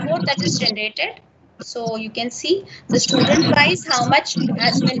transaction report that is generated. So you can see the student wise how much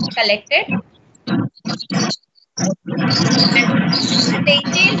has been collected, and this is the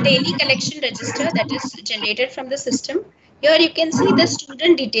detailed daily collection register that is generated from the system. Here you can see the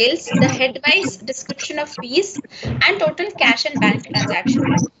student details, the head-wise description of fees, and total cash and bank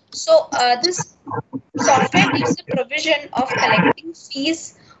transaction. So this software gives the provision of collecting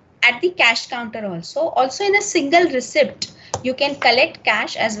fees at the cash counter also. Also in a single receipt, you can collect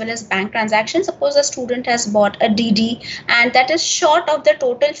cash as well as bank transactions. Suppose a student has bought a DD and that is short of the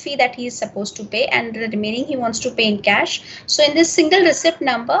total fee that he is supposed to pay, and the remaining he wants to pay in cash. So in this single receipt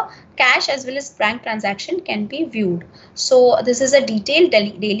number, cash as well as bank transaction can be viewed. So this is a detailed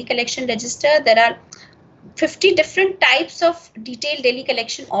daily collection register. There are 50 different types of detailed daily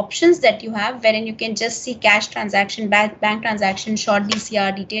collection options that you have, wherein you can just see cash transaction, bank transaction, short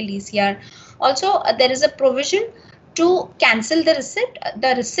DCR, detailed DCR. Also, there is a provision to cancel the receipt.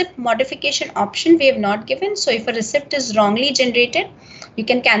 The receipt modification option we have not given. So if a receipt is wrongly generated, you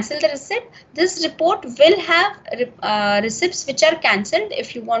can cancel the receipt. This report will have receipts which are cancelled.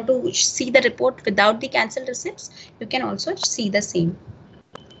 If you want to see the report without the cancelled receipts, you can also see the same.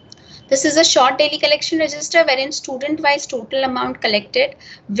 This is a short daily collection register wherein student-wise total amount collected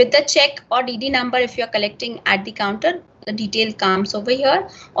with the check or DD number. If you are collecting at the counter, the detail comes over here.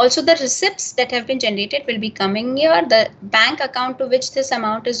 Also, the receipts that have been generated will be coming here. The bank account to which this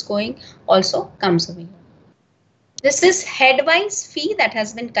amount is going also comes over here. This is head-wise fee that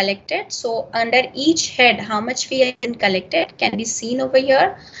has been collected. So under each head, how much fee has been collected can be seen over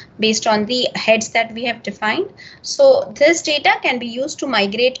here based on the heads that we have defined. So this data can be used to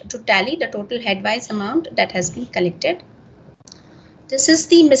migrate to tally the total head-wise amount that has been collected. This is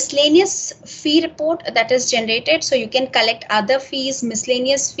the miscellaneous fee report that is generated. So you can collect other fees,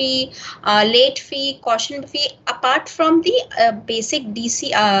 miscellaneous fee, late fee, caution fee, apart from the basic DC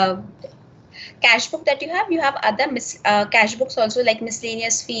cash book that you have other cash books also, like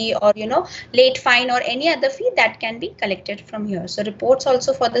miscellaneous fee or late fine or any other fee that can be collected from here. So reports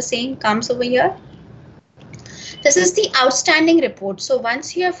also for the same comes over here. This is the outstanding report. So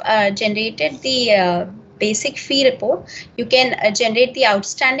once you have generated the basic fee report, you can generate the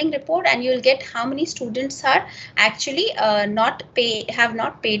outstanding report, and you will get how many students are actually have not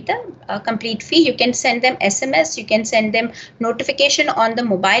paid the complete fee. You can send them SMS, you can send them notification on the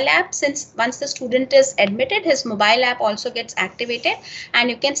mobile app, since once the student is admitted, his mobile app also gets activated, and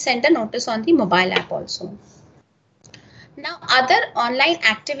you can send a notice on the mobile app also. Now, other online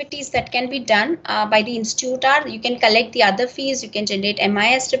activities that can be done by the institute are, you can collect the other fees, you can generate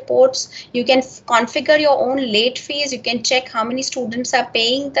MIS reports, you can configure your own late fees, you can check how many students are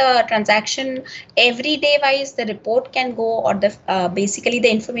paying the transaction every day wise. The report can go, or the basically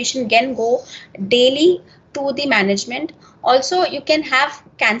the information can go daily to the management. Also, you can have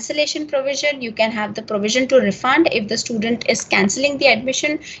cancellation provision. You can have the provision to refund. If the student is cancelling the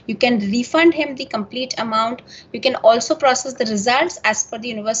admission, you can refund him the complete amount. You can also process the results as per the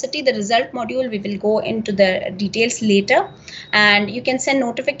university. The result module, we will go into the details later. And you can send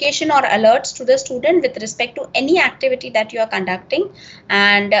notification or alerts to the student with respect to any activity that you are conducting.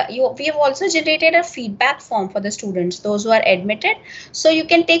 And we have also generated a feedback form for the students, those who are admitted. So you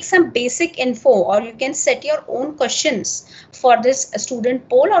can take some basic info, or you can set your own questions for this student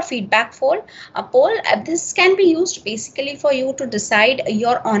poll or feedback poll. This can be used basically for you to decide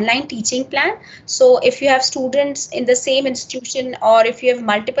your online teaching plan. So if you have students in the same institution, or if you have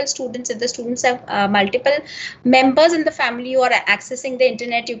multiple students, if the students have multiple members in the family who are accessing the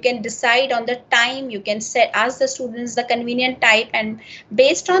internet, you can decide on the time. You can ask the students the convenient type, and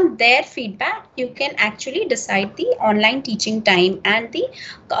based on their feedback, you can actually decide the online teaching time, and the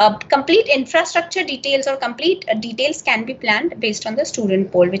complete infrastructure details or complete details can be planned based on the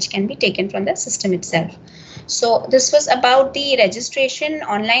student poll, which can be taken from the system itself. So this was about the registration,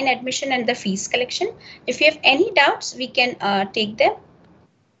 online admission, and the fees collection. If you have any doubts, we can take them.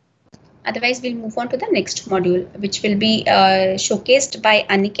 Otherwise, we'll move on to the next module, which will be showcased by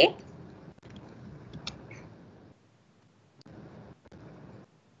Aniket.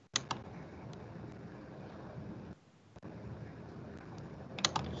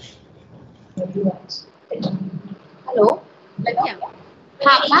 Hello? Yeah.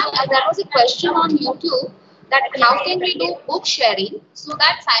 Ma'am, there was a question on YouTube that how can we do book sharing so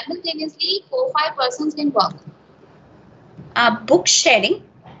that simultaneously 4-5 persons can work? Book sharing.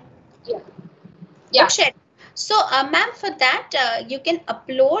 Yeah. Book sharing. So, ma'am, for that you can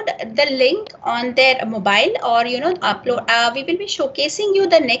upload the link on their mobile, or upload. We will be showcasing you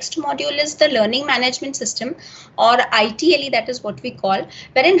the next module is the learning management system, or ITLE, that is what we call,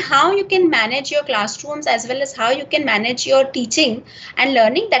 wherein how you can manage your classrooms as well as how you can manage your teaching and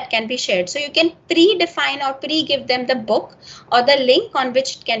learning that can be shared. So you can pre-define or pre-give them the book or the link on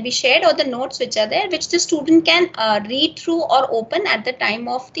which it can be shared, or the notes which are there, which the student can read through or open at the time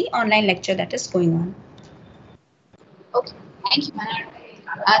of the online lecture that is going on. Okay, thank you, ma'am.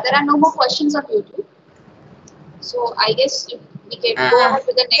 There are no more questions on YouTube. So I guess we can go ahead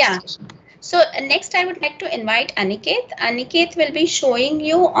with the next session. So next I would like to invite Aniket. Aniket will be showing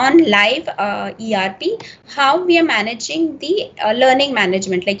you on live ERP how we are managing the learning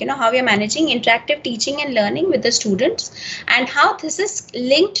management, like how we are managing interactive teaching and learning with the students, and how this is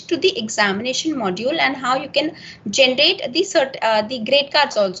linked to the examination module, and how you can generate the grade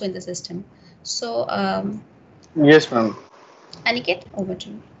cards also in the system. So yes, ma'am. Aniket, over to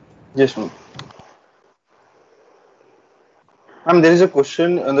you. Yes, ma'am. There is a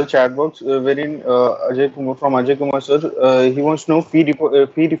question in the chat box wherein Ajay Kumar, from Ajay Kumar sir, he wants to know fee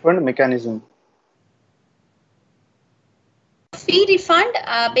refund mechanism. Fee refund,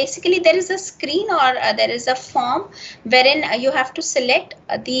 basically there is a screen, or there is a form wherein you have to select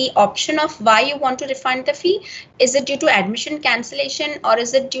the option of why you want to refund the fee. Is it due to admission cancellation, or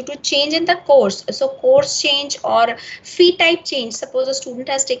is it due to change in the course? So course change or fee type change. Suppose a student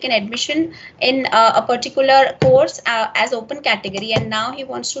has taken admission in a particular course as open category, and now he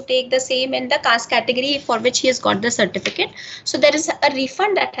wants to take the same in the caste category for which he has got the certificate. So there is a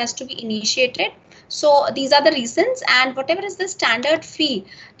refund that has to be initiated. So these are the reasons, and whatever is the standard fee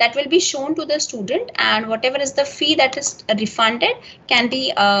that will be shown to the student, and whatever is the fee that is refunded can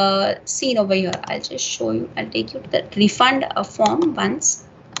be seen over here. I'll just show you. I'll take you to the refund form once.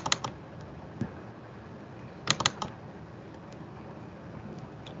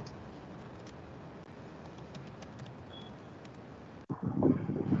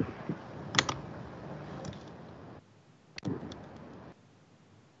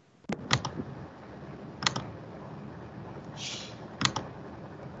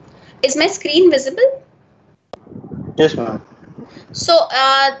 Is my screen visible? Yes, ma'am. So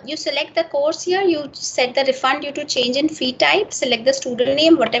you select the course here, you set the refund due to change in fee type, select the student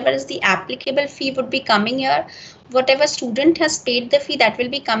name, whatever is the applicable fee would be coming here. Whatever student has paid the fee, that will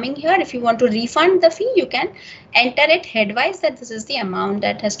be coming here. If you want to refund the fee, you can enter it headwise that this is the amount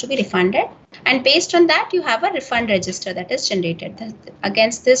that has to be refunded. And based on that, you have a refund register that is generated.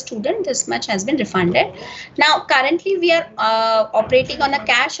 Against this student, this much has been refunded. Now, currently we are operating on a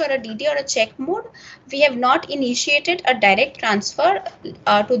cash or a DD or a check mode. We have not initiated a direct transfer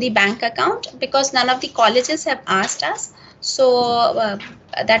to the bank account because none of the colleges have asked us. So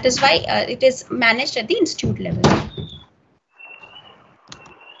that is why it is managed at the institute level.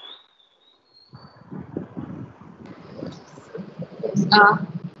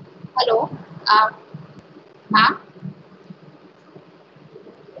 Hello, ma'am.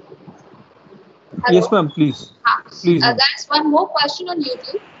 Yes, ma'am, please. Please, ma'am. There's one more question on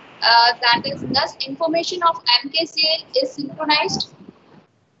YouTube. That is, does information of MKCL is synchronized?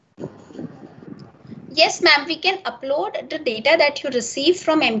 Yes, ma'am, we can upload the data that you receive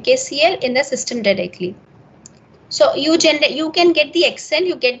from MKCL in the system directly. So you can get the Excel,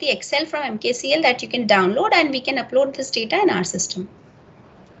 you get the Excel from MKCL that you can download, and we can upload this data in our system.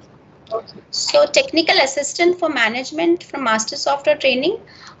 Okay. So technical assistant for management from Mastersoft or training.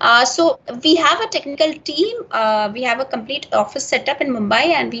 So we have a technical team. We have a complete office set up in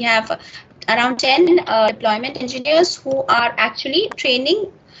Mumbai, and we have around 10 deployment engineers who are actually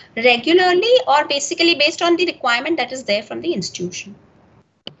training regularly or basically based on the requirement that is there from the institution.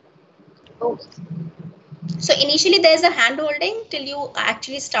 Okay. So initially there's a hand holding till you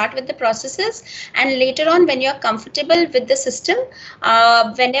actually start with the processes, and later on when you're comfortable with the system,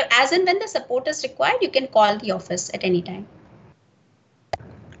 as and when the support is required, you can call the office at any time.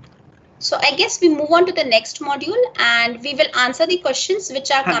 So I guess we move on to the next module, and we will answer the questions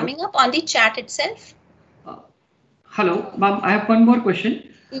which are coming up on the chat itself. Hello, ma'am, I have one more question.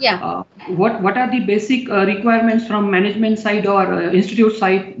 Yeah. What are the basic requirements from management side or institute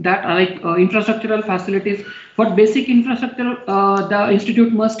side that are like infrastructural facilities? What basic infrastructure the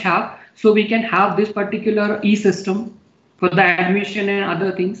institute must have so we can have this particular e-system for the admission and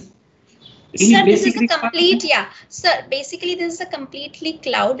other things? Any Sir, this basic is a complete, requirement? yeah. Sir, basically this is a completely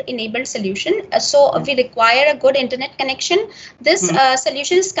cloud-enabled solution. So we require a good internet connection. This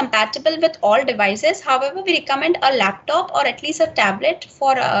solution is compatible with all devices. However, we recommend a laptop or at least a tablet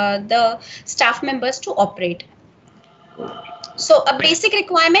for the staff members to operate. So a basic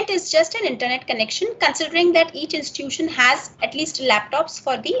requirement is just an internet connection, considering that each institution has at least laptops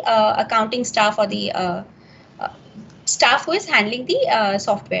for the accounting staff or the staff who is handling the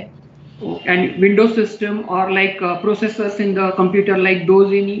software. And Windows system or like processors in the computer, like those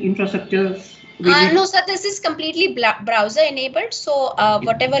any infrastructures we need? No, sir, this is completely browser enabled. So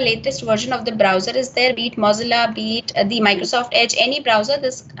whatever latest version of the browser is there, be it Mozilla, be it the Microsoft Edge, any browser,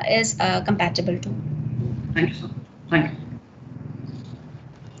 this is compatible to. Thank you, sir. Thank you.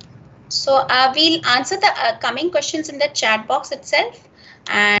 So we'll answer the coming questions in the chat box itself,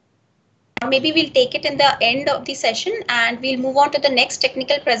 and maybe we'll take it in the end of the session, and we'll move on to the next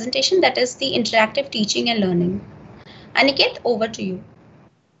technical presentation, that is the interactive teaching and learning. Aniket, over to you.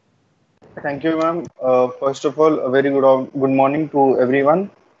 Thank you, ma'am. First of all, a very good morning to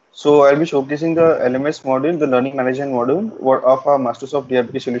everyone. So I'll be showcasing the LMS module, the learning management module of our Mastersoft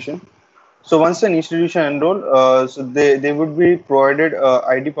ERP solution. So once an institution enroll, so they would be provided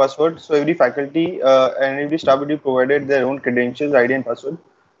ID password. So every faculty and every staff will be provided their own credentials, ID and password.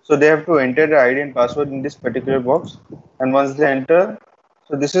 So they have to enter the ID and password in this particular box. And once they enter,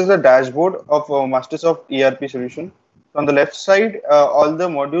 so this is the dashboard of Mastersoft ERP solution. On the left side, all the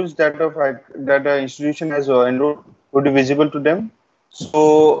modules that the institution has enrolled would be visible to them.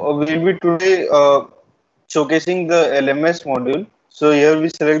 So we'll be today showcasing the LMS module. So here we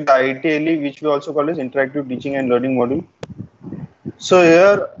select the ITLE, which we also call as Interactive Teaching and Learning module. So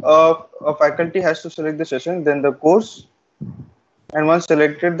here a faculty has to select the session, then the course, and once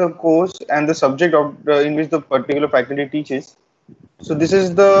selected the course and the subject in which the particular faculty teaches. So this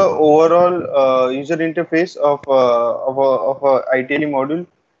is the overall user interface of a ITLE module,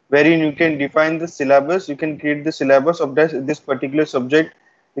 wherein you can define the syllabus. You can create the syllabus of this particular subject.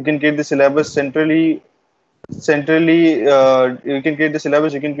 You can create the syllabus centrally. You can create the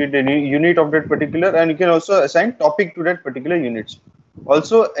syllabus. You can create a unit of that particular, and you can also assign topic to that particular units.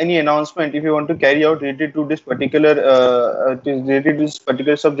 Also, any announcement if you want to carry out related to this particular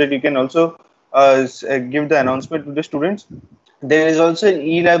subject, you can also give the announcement to the students. There is also an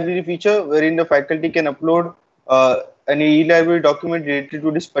e-library feature wherein the faculty can upload an e-library document related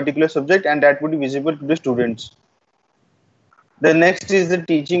to this particular subject, and that would be visible to the students. The next is the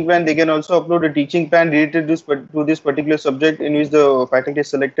teaching plan. They can also upload a teaching plan related to this particular subject in which the faculty is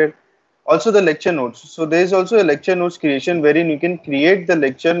selected. Also the lecture notes. So there is also a lecture notes creation wherein you can create the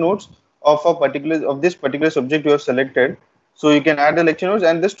lecture notes of this particular subject you have selected. So you can add the lecture notes,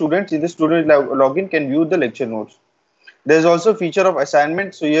 and the students in the student login can view the lecture notes. There's also a feature of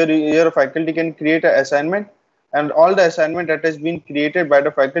assignment. So here a faculty can create an assignment, and all the assignment that has been created by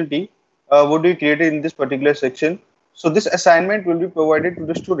the faculty would be created in this particular section. So this assignment will be provided to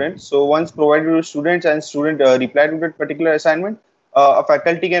the students. So once provided to the students and student reply to that particular assignment, a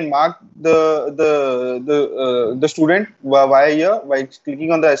faculty can mark the student via here by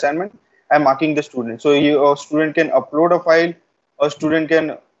clicking on the assignment and marking the student. So a student can upload a file, a student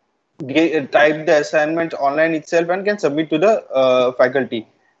can type the assignment online itself and can submit to the faculty.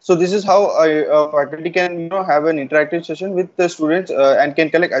 So this is how a faculty can have an interactive session with the students and can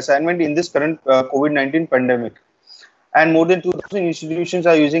collect assignment in this current COVID-19 pandemic. And more than 2,000 institutions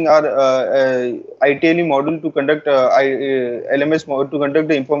are using our ITLE module to conduct LMS module to conduct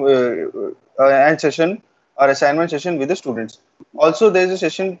the session or assignment session with the students. Also, there is a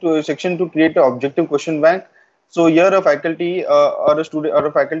section to create an objective question bank. So here a faculty or a student or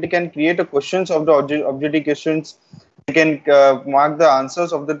a faculty can create a questions of the objective questions. They can mark the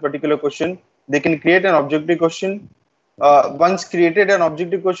answers of that particular question. They can create an objective question. Once created an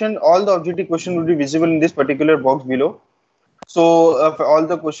objective question, all the objective question will be visible in this particular box below. So all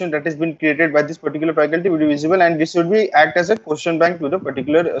the question that has been created by this particular faculty will be visible, and this will be act as a question bank to the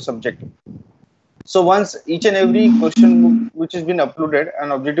particular subject. So once each and every question which has been uploaded,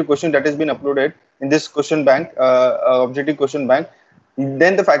 an objective question that has been uploaded in this question bank, objective question bank,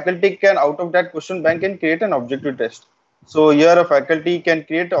 then the faculty can out of that question bank can create an objective test. So here a faculty can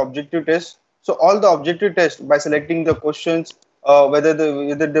create an objective test. So all the objective tests by selecting the questions, whether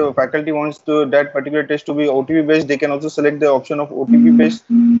the faculty wants that particular test to be OTP based, they can also select the option of OTP based.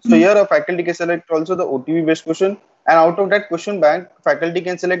 So here a faculty can select also the OTP based question, and out of that question bank, faculty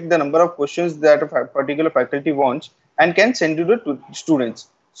can select the number of questions that a particular faculty wants and can send to the students.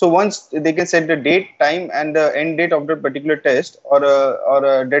 So once they can set the date, time, and the end date of that particular test, or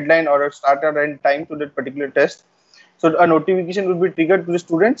a deadline or a start or end time to that particular test. So a notification will be triggered to the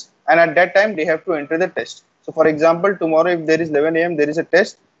students, and at that time they have to enter the test. So for example, tomorrow if there is 11 a.m. there is a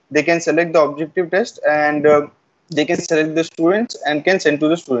test, they can select the objective test, and they can select the students and can send to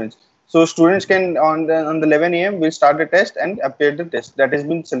the students. So students can on the 11 a.m. will start the test and appear the test that has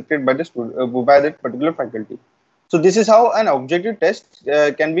been selected by the student by that particular faculty. So this is how an objective test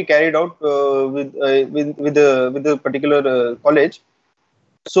can be carried out with the particular college.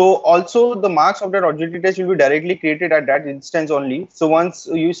 So also the marks of that objective test will be directly created at that instance only. So once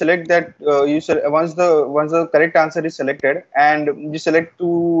you select that, once the correct answer is selected, and you select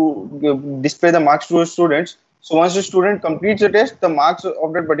to display the marks to the students. So once the student completes the test, the marks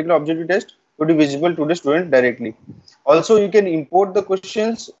of that particular objective test will be visible to the student directly. Also, you can import the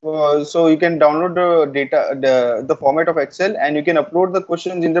questions. So you can download the data, the format of Excel, and you can upload the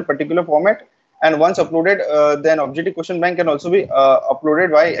questions in the particular format. And once uploaded, then objective question bank can also be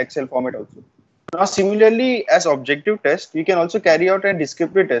uploaded by Excel format also. Now, similarly, as objective test, you can also carry out a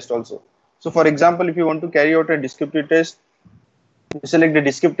descriptive test also. So, for example, if you want to carry out a descriptive test, you select the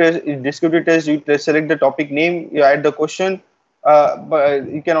descriptive test, you select the topic name, you add the question, but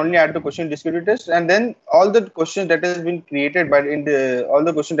you can only add the question descriptive test, and then all the questions that has been created by all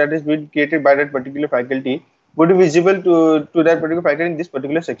the questions that has been created by that particular faculty would be visible to that particular faculty in this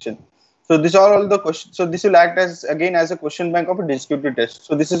particular section. So these are all the questions. So this will act as again as a question bank of a descriptive test.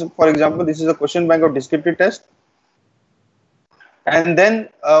 So this is, for example, this is a question bank of descriptive test. And then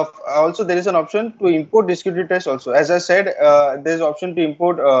also there is an option to import descriptive test also. As I said, there is option to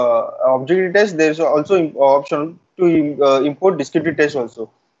import objective test. There is also option to import descriptive test also.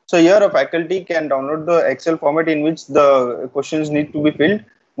 So here a faculty can download the Excel format in which the questions need to be filled.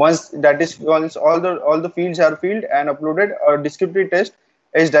 Once all the fields are filled and uploaded, a descriptive test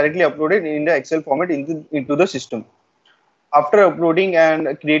is directly uploaded in the Excel format into the system. After uploading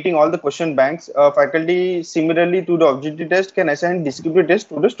and creating all the question banks, faculty similarly to the objective test can assign descriptive test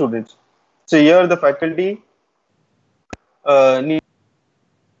to the students. So here the faculty need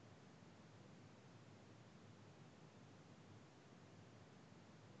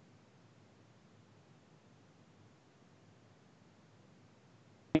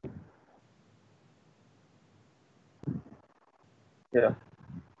yeah.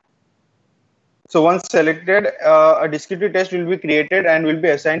 So once selected, a descriptive test will be created and will be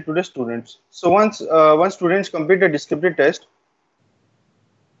assigned to the students. So once students complete the descriptive test,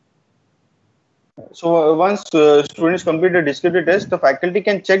 once students complete the descriptive test, the faculty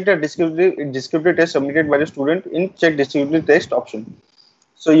can check the descriptive test submitted by the student in check descriptive test option.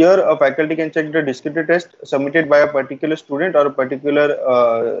 So here a faculty can check the descriptive test submitted by a particular student or a particular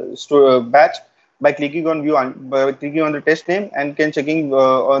batch by clicking on the test name, and can checking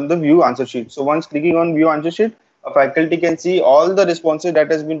on the view answer sheet. So once clicking on view answer sheet, a faculty can see all the responses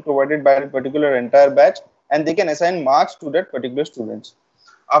that has been provided by a particular entire batch, and they can assign marks to that particular students.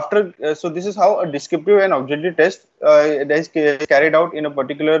 After so this is how a descriptive and objective test is carried out in a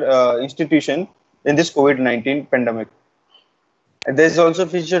particular institution in this COVID-19 pandemic. There's also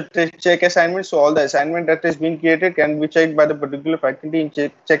feature check assignment. So all the assignment that has been created can be checked by the particular faculty in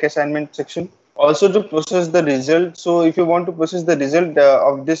check assignment section. Also to process the result. So if you want to process the result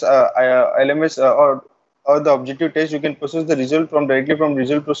of this LMS or the objective test, you can process the result directly from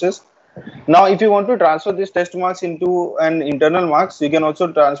result process. Now, if you want to transfer this test marks into an internal marks, you can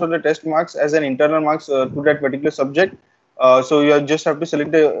also transfer the test marks as an internal marks to that particular subject. So you just have to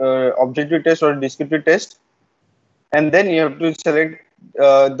select the objective test or descriptive test, and then you have to select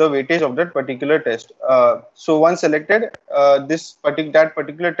the weightage of that particular test. So once selected, that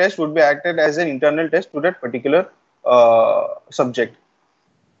particular test would be acted as an internal test to that particular subject.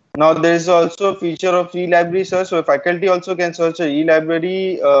 Now there is also a feature of e-library search. So faculty also can search a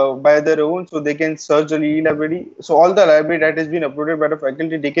e-library by their own. So they can search an e-library. So all the library that has been uploaded by the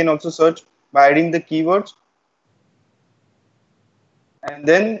faculty, they can also search by adding the keywords, and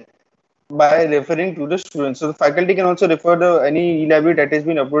then by referring to the students. So the faculty can also refer any e-library that has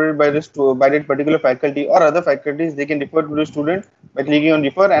been uploaded by that particular faculty or other faculties. They can refer to the student by clicking on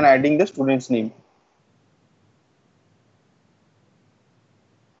refer and adding the student's name.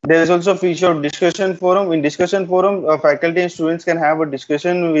 There is also a feature of discussion forum. In discussion forum, faculty and students can have a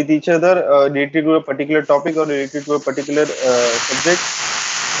discussion with each other related to a particular topic or related to a particular subject.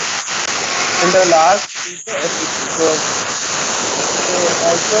 And the last feature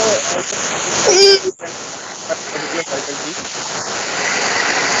also particular faculty.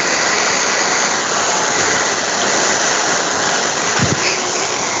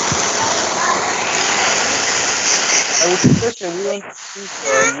 I would request everyone to please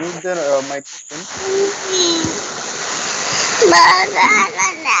mute their microphone.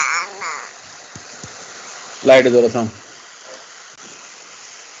 Light जरा थांब.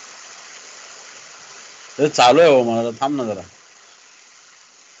 ते चालू आहे हो, मला थांब ना जरा.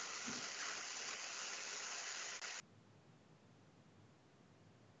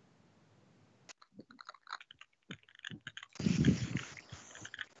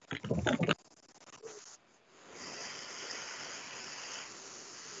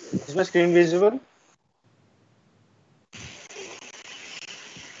 Is my screen visible?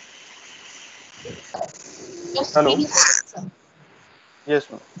 Your Hello. screen is visible, sir. Yes,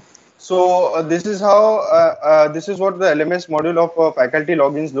 ma'am. So this is how this is what the LMS module of faculty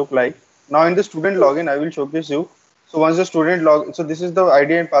logins look like. Now in the student login, I will showcase you. So once the student log, so this is the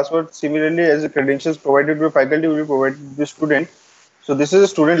ID and password. Similarly, as the credentials provided to faculty will be provided to the student. So this is the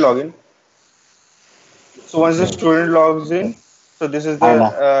student login. So once the student logs in, so this is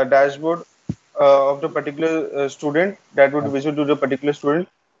the dashboard of the particular student that would be visible to the particular student.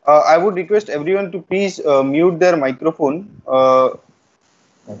 I would request everyone to please mute their microphone.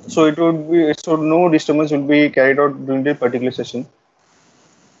 So it would be, so no disturbance will be carried out during the particular session.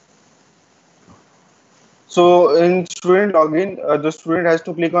 So in student login, the student has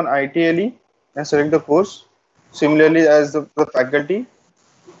to click on ITLE and select the course. Similarly as the faculty.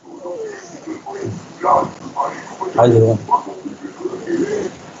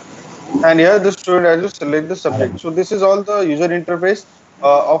 And here the student has to select the subject. So this is all the user interface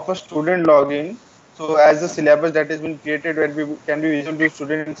of a student login. So as the syllabus that has been created can be visible to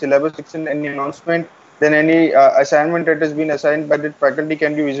student in syllabus section, any announcement, then any assignment that has been assigned by the faculty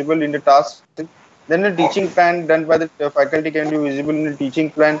can be visible in the task. Then the teaching plan done by the faculty can be visible in the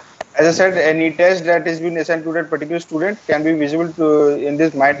teaching plan. As I said, any test that has been assigned to that particular student can be visible in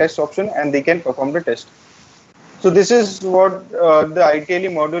this My Test option, and they can perform the test. So this is what the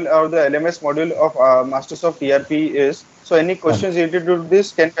ITLE module or the LMS module of Mastersoft ERP is. So any questions related to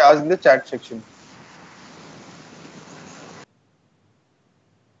this can be asked in the chat section.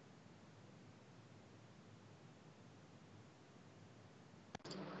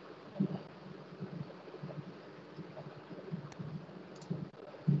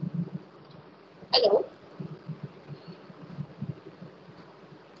 Hello.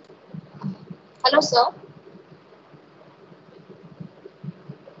 Hello, sir.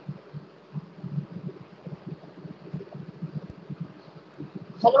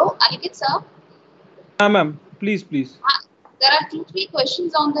 Hello, Aniket, sir. Yeah, ma'am. Please, please. There are 2-3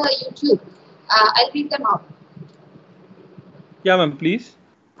 questions on the YouTube. I'll read them out. Yeah, ma'am. Please.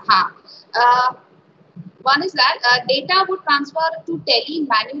 One is that data would transfer to Tele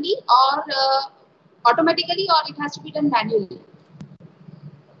manually or automatically, or it has to be done manually?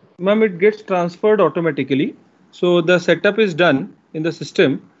 Ma'am, it gets transferred automatically. So the setup is done in the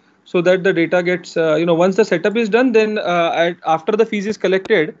system so that the data gets, once the setup is done, then after the fees is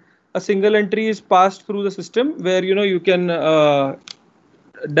collected, a single entry is passed through the system where, you can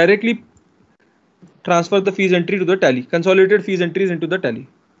directly transfer the fees entry to the tally, consolidated fees entries into the tally.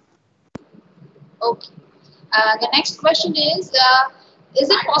 Okay. The next question is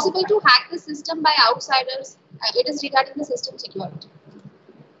it possible to hack the system by outsiders? It is regarding the system security.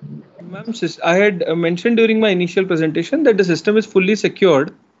 Ma'am, I had mentioned during my initial presentation that the system is fully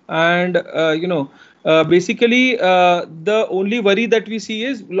secured, and basically the only worry that we see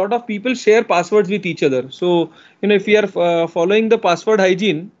is a lot of people share passwords with each other. So if we are following the password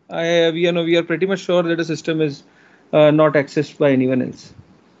hygiene, we are pretty much sure that the system is not accessed by anyone else.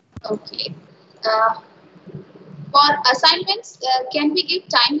 Okay. For assignments, can we give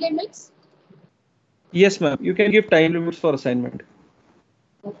time limits? Yes, ma'am. You can give time limits for assignment.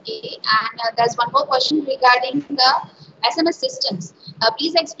 Okay, and there's one more question regarding the SMS systems.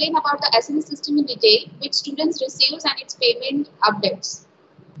 Please explain about the SMS system in detail, which students receives and its payment updates.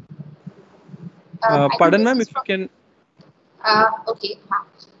 Pardon, ma'am, if you can. Okay.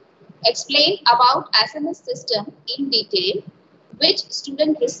 Explain about SMS system in detail, which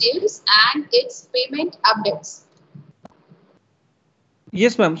student receives and its payment updates.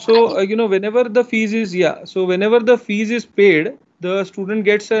 Yes, ma'am. So, whenever the fees is, whenever the fees is paid, the student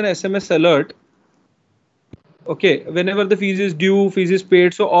gets an SMS alert. Okay, whenever the fees is due, fees is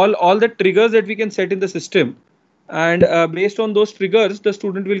paid. So all the triggers that we can set in the system, and based on those triggers, the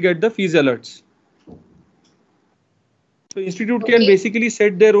student will get the fees alerts. So institute can basically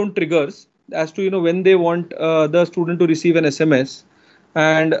set their own triggers as to when they want the student to receive an SMS,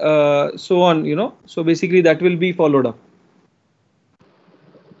 and so on. So basically that will be followed up.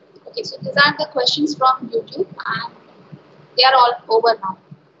 Okay, so these are the questions from YouTube, and they are all over now.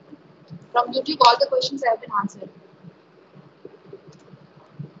 From YouTube, all the questions have been answered.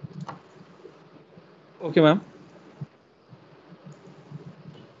 Okay, ma'am.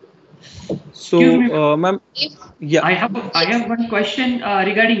 So, ma'am, If yeah, I have one question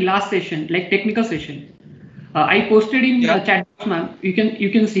regarding last session, like technical session. I posted in yeah. chat box, ma'am. You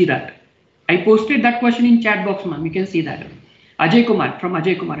can see that. I posted that question in chat box, ma'am. You can see that. Ajay Kumar, from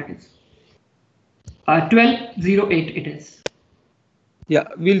Ajay Kumar it is. 1208 it is. Yeah,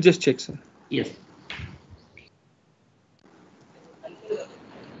 we'll just check, sir. Yes.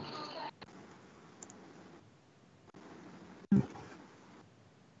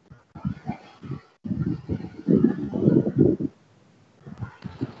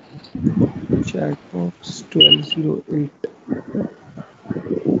 Chat box 1208.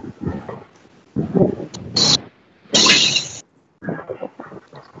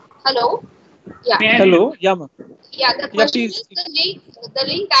 hello, yeah, May I read? Hello, yeah, ma'am. yeah. The Yeah, question please. is the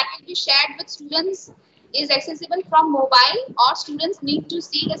link that will be shared with students is accessible from mobile, or students need to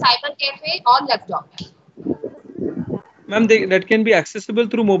see the cyber cafe or laptop. Ma'am, that can be accessible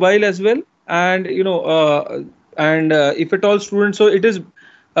through mobile as well. And, if at all students, so it is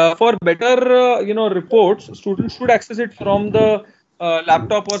for better, reports, students should access it from the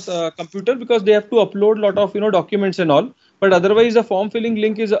laptop or computer, because they have to upload lot of, documents and all. But otherwise, the form filling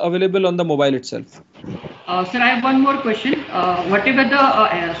link is available on the mobile itself. Sir, I have one more question. Whatever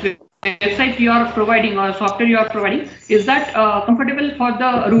the website you are providing or software you are providing, is that comfortable for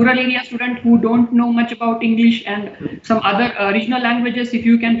the rural area student who don't know much about English and some other regional languages? If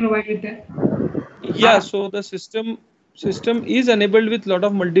you can provide with that. Yeah, so the system is enabled with lot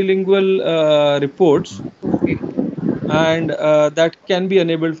of multilingual reports, Okay. and that can be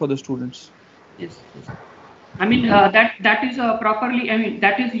enabled for the students. Yes. Yes. I mean that is properly. I mean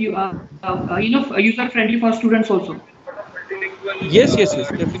that is user friendly for students also. Yes,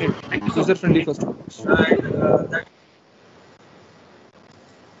 definitely. Thank you so User much. friendly for students.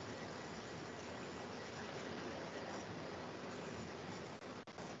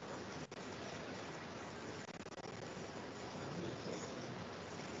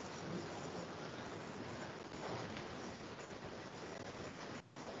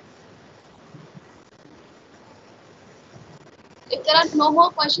 If there are no more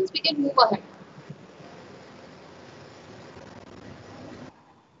questions, we can move ahead.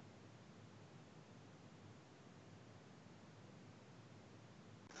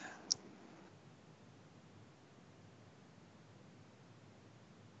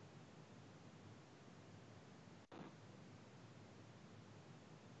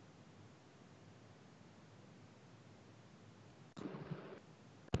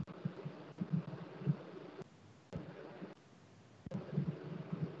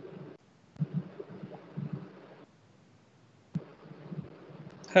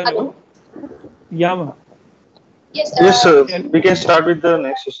 Hello. Hello. Yeah, ma'am. Yes. Yes, sir. We can start with the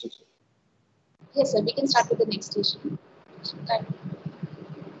next session. Yes, sir. We can start with the next station. Right.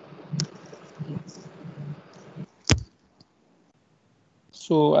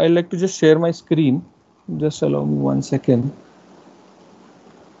 So I like to just share my screen. Just allow me 1 second.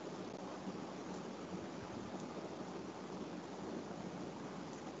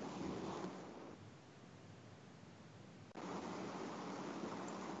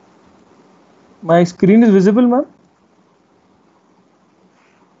 My screen is visible, ma'am?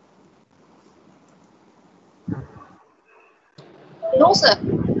 No, sir.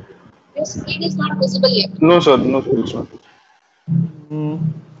 Your screen is not visible yet. No, sir. No, sir. It's not.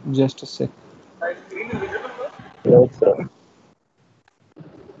 Mm, just a sec. No,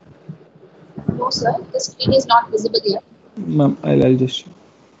 sir. The screen is not visible yet. Ma'am, I'll just.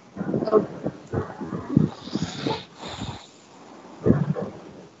 Okay.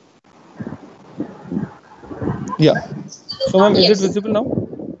 Yeah. So, ma'am, is it Yes. visible now?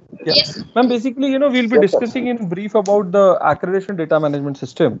 Yeah. Yes. Ma'am, basically, we'll be discussing in brief about the accreditation data management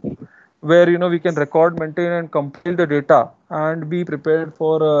system, where, we can record, maintain, and compile the data and be prepared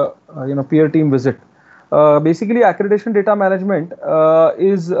for peer team visit. Basically, accreditation data management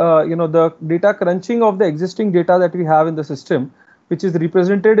is, the data crunching of the existing data that we have in the system, which is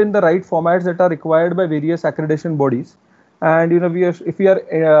represented in the right formats that are required by various accreditation bodies. And, if we are,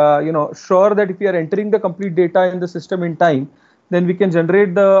 sure that if we are entering the complete data in the system in time, then we can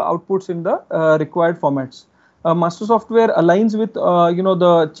generate the outputs in the required formats. Master software aligns with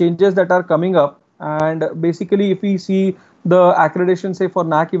the changes that are coming up, and basically if we see the accreditation, say for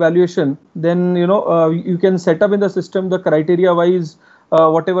NAC evaluation, then you can set up in the system the criteria wise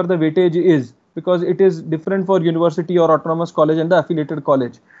whatever the weightage is, because it is different for university or autonomous college and the affiliated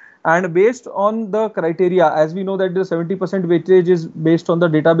college. And based on the criteria, as we know that the 70% weightage is based on the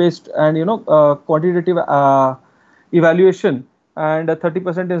database and quantitative evaluation, and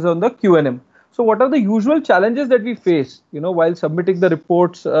 30% is on the QNM. So what are the usual challenges that we face, while submitting the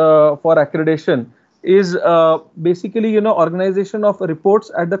reports for accreditation is basically, organization of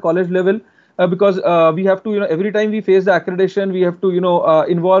reports at the college level, because we have to, every time we face the accreditation, we have to,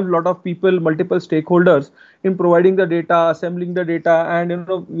 involve a lot of people, multiple stakeholders in providing the data, assembling the data, and,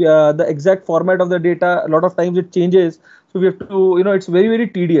 the exact format of the data, a lot of times it changes. So we have to, it's very, very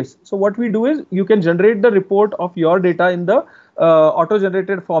tedious. So what we do is you can generate the report of your data in the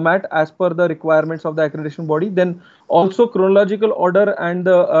auto-generated format as per the requirements of the accreditation body. Then also chronological order and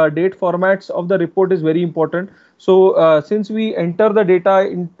the date formats of the report is very important. So since we enter the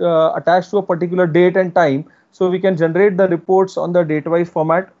data attached to a particular date and time, so we can generate the reports on the date-wise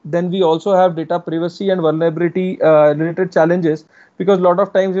format. Then we also have data privacy and vulnerability related challenges, because a lot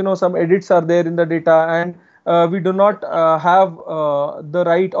of times, some edits are there in the data, and we do not have the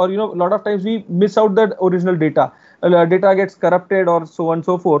right, or, a lot of times we miss out the original data. Data gets corrupted or so on and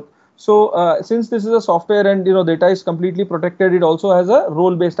so forth. So since this is a software and data is completely protected, it also has a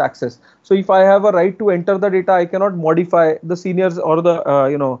role-based access. So if I have a right to enter the data, I cannot modify. The seniors or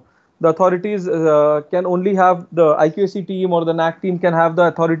the the authorities can only have, the IQAC team or the NAC team can have the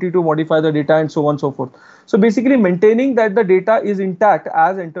authority to modify the data and so on and so forth. So basically maintaining that the data is intact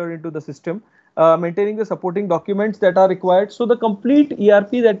as entered into the system, maintaining the supporting documents that are required. So the complete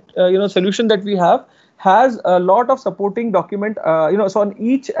ERP that solution that we have has a lot of supporting document. So on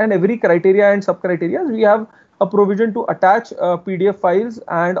each and every criteria and sub criteria, we have a provision to attach PDF files,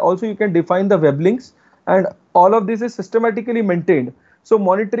 and also you can define the web links, and all of this is systematically maintained. So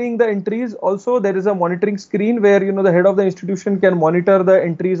monitoring the entries, also there is a monitoring screen where the head of the institution can monitor the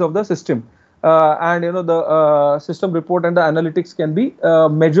entries of the system, and the system report and the analytics can be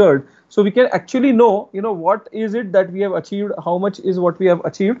measured. So we can actually know what is it that we have achieved, how much is what we have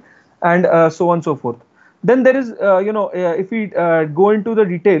achieved, and so on and so forth. Then there is, if we go into the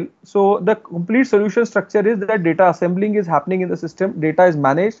detail, so the complete solution structure is that data assembling is happening in the system, data is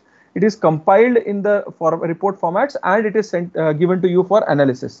managed, it is compiled in the report formats, and it is sent, given to you for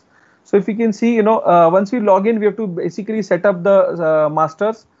analysis. So if you can see, once we log in, we have to basically set up the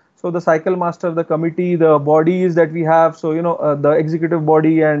masters. So the cycle master, the committee, the bodies that we have. So, the executive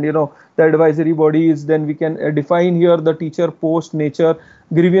body and, the advisory bodies. Then we can define here the teacher post, nature,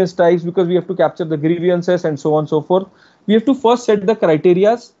 grievance types, because we have to capture the grievances and so on and so forth. We have to first set the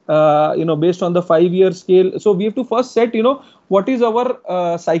criterias, based on the 5-year scale. So we have to first set, what is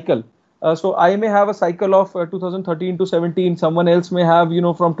our cycle. So I may have a cycle of 2013 to 17. Someone else may have,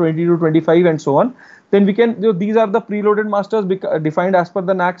 from 20 to 25 and so on. Then we can, these are the preloaded masters defined as per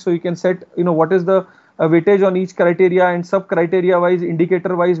the NAC. So you can set, what is the weightage on each criteria, and sub criteria wise,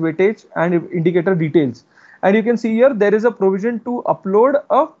 indicator wise weightage, and indicator details. And you can see here, there is a provision to upload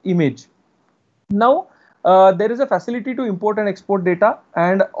a image. Now, there is a facility to import and export data,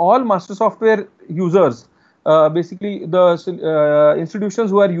 and all master software users, basically the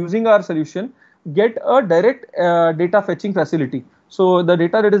institutions who are using our solution, get a direct data fetching facility. So the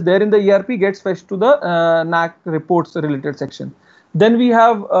data that is there in the ERP gets fetched to the NAC reports related section. Then we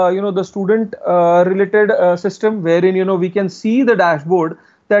have, the student related system, wherein, we can see the dashboard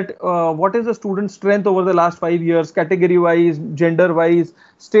that what is the student strength over the last 5 years, category wise, gender wise,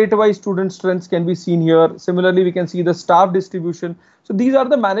 state wise student strengths can be seen here. Similarly, we can see the staff distribution. So these are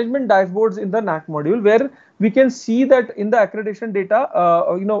the management dashboards in the NAC module, where we can see that in the accreditation data,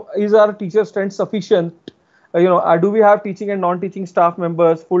 is our teacher strength sufficient? Do we have teaching and non-teaching staff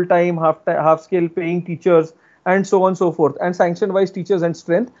members, full-time, half-scale paying teachers, and so on and so forth, and sanction-wise teachers and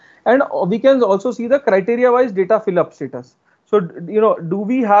strength. And we can also see the criteria-wise data fill-up status. So, do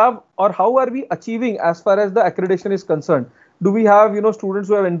we have, or how are we achieving as far as the accreditation is concerned? Do we have, students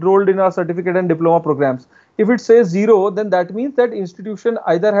who have enrolled in our certificate and diploma programs? If it says 0, then that means that institution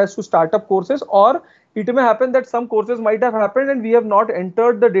either has to start up courses, or it may happen that some courses might have happened and we have not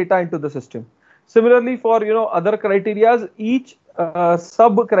entered the data into the system. Similarly, for other criterias, each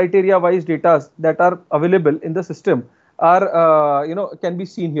sub criteria wise data that are available in the system are can be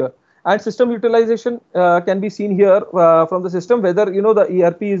seen here, and system utilization can be seen here from the system, whether the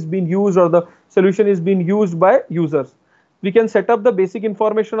ERP is being used or the solution is being used by users. We can set up the basic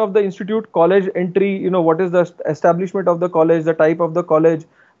information of the institute, college entry, what is the establishment of the college, the type of the college,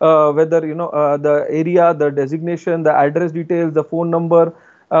 whether the area, the designation, the address details, the phone number.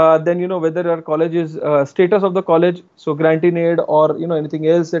 Then whether our college is status of the college, so grant in aid or anything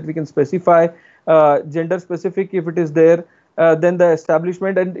else that we can specify, gender specific if it is there. Then the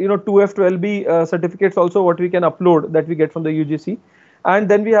establishment, and 2F 12B certificates also what we can upload that we get from the UGC. And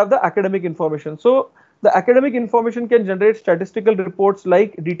then we have the academic information. So the academic information can generate statistical reports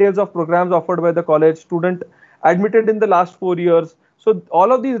like details of programs offered by the college, student admitted in the last 4 years. So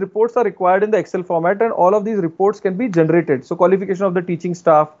all of these reports are required in the Excel format, and all of these reports can be generated. So qualification of the teaching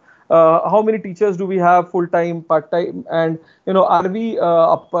staff, how many teachers do we have, full time, part time, and are we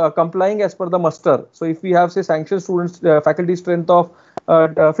complying as per the muster? So if we have, say, sanctioned students, faculty strength of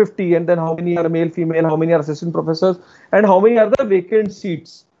 50, and then how many are male, female, how many are assistant professors, and how many are the vacant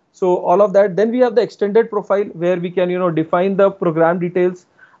seats. So all of that. Then we have the extended profile where we can define the program details,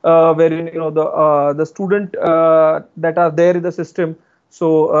 wherein the student that are there in the system.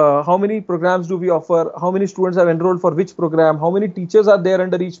 So how many programs do we offer? How many students have enrolled for which program? How many teachers are there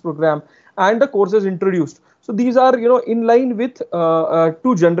under each program? And the courses introduced. So these are in line with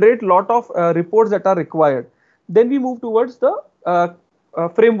to generate lot of reports that are required. Then we move towards the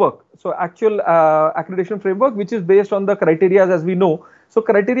framework. So actual accreditation framework, which is based on the criteria, as we know. So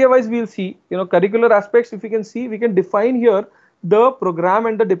criteria wise, we'll see curricular aspects. If we can see, we can define here the program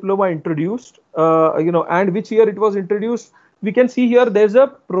and the diploma introduced, and which year it was introduced. We can see here there's a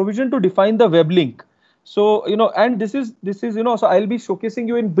provision to define the web link. So and this is so I'll be showcasing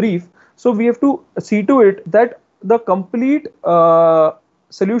you in brief. So we have to see to it that the complete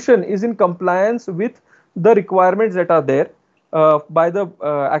solution is in compliance with the requirements that are there by the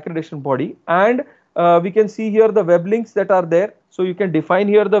accreditation body, and we can see here the web links that are there. So you can define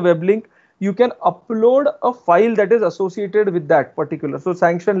here the web link. You can upload a file that is associated with that particular. So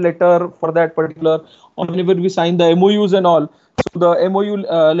sanction letter for that particular, whenever we sign the MOUs and all. So the MOU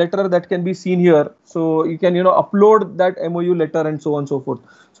letter that can be seen here. So you can upload that MOU letter and so on and so forth.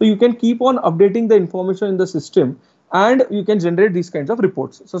 So you can keep on updating the information in the system, and you can generate these kinds of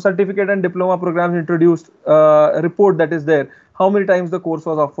reports. So certificate and diploma programs introduced, report that is there, how many times the course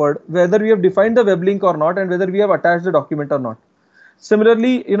was offered, whether we have defined the web link or not, and whether we have attached the document or not.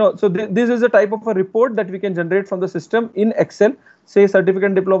 Similarly, so this is a type of a report that we can generate from the system in Excel. Say certificate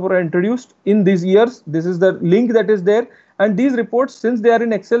and diploma are introduced in these years. This is the link that is there, and these reports, since they are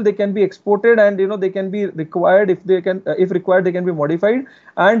in Excel, they can be exported, and they can be required, if required, they can be modified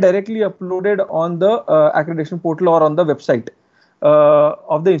and directly uploaded on the accreditation portal or on the website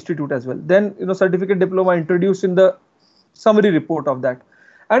of the institute as well. Then certificate diploma introduced in the summary report of that.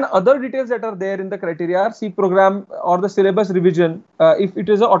 And other details that are there in the criteria are C program or the syllabus revision, if it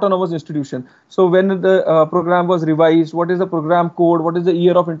is an autonomous institution. So when the program was revised, what is the program code, what is the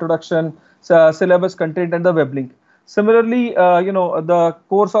year of introduction, syllabus content, and the web link. Similarly, the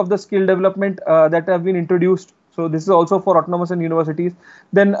course of the skill development that have been introduced. So this is also for autonomous and universities.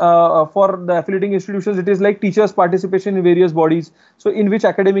 Then for the affiliating institutions, it is like teachers' participation in various bodies. So in which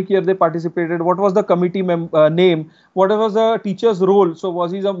academic year they participated, what was the committee name, what was the teacher's role. So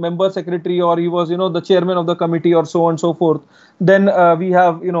was he a member secretary, or he was the chairman of the committee, or so on and so forth. Then we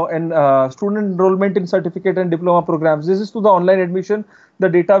have student enrollment in certificate and diploma programs. This is to the online admission. The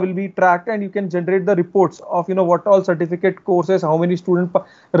data will be tracked, and you can generate the reports of what all certificate courses, how many students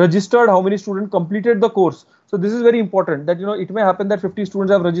registered, how many students completed the course. So this is very important, that it may happen that 50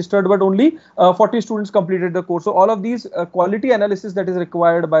 students have registered, but only 40 students completed the course. So all of these quality analysis that is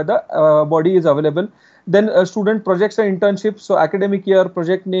required by the body is available. Then student projects and internships. So academic year,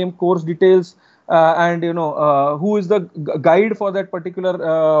 project name, course details, and who is the guide for that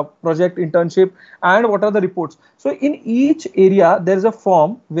particular project, internship, and what are the reports. So in each area there is a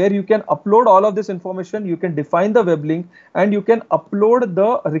form where you can upload all of this information. You can define the web link, and you can upload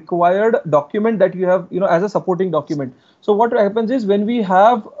the required document that you have as a supporting document. So what happens is, when we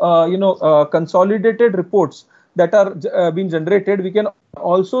have consolidated reports that are being generated, we can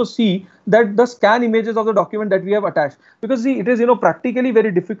also see that the scan images of the document that we have attached, because see, it is practically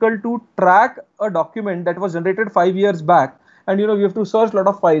very difficult to track a document that was generated 5 years back, and we have to search a lot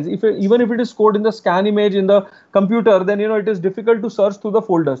of files. Even if it is stored in the scan image in the computer, then it is difficult to search through the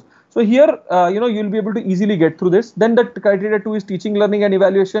folders. So here you'll be able to easily get through this. Then the criteria 2 is teaching, learning, and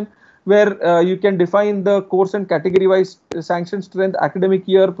evaluation, where you can define the course and category wise sanction strength, academic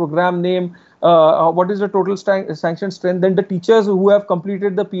year, program name, what is the total sanction strength. Then the teachers who have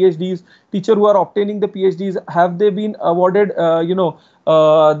completed the PhDs, teacher who are obtaining the PhDs, have they been awarded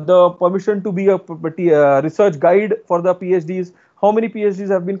the permission to be a research guide for the PhDs, how many PhDs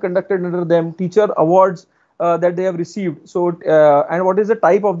have been conducted under them, teacher awards that they have received. So and what is the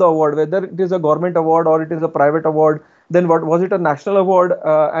type of the award, whether it is a government award or it is a private award. Then what was it, a national award,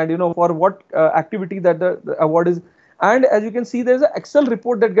 and for what activity that the award is. And as you can see, there's an Excel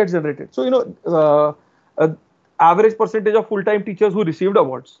report that gets generated. So average percentage of full-time teachers who received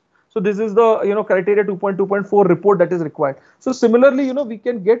awards. So this is the criteria 2.2.4 report that is required. So similarly, we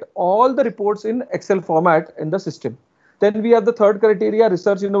can get all the reports in Excel format in the system. Then we have the third criteria,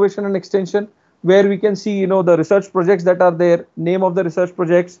 research, innovation, and extension, where we can see the research projects that are there, name of the research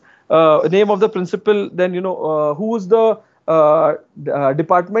projects, name of the principal, then who is the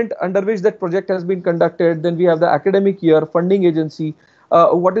department under which that project has been conducted. Then we have the academic year, funding agency,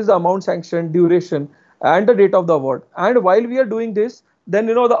 what is the amount sanctioned, duration, and the date of the award. And while we are doing this, then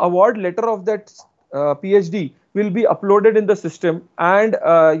the award letter of that PhD will be uploaded in the system, and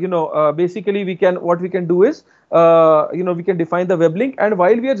basically what we can do is we can define the web link, and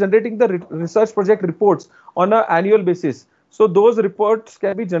while we are generating the research project reports on an annual basis, so those reports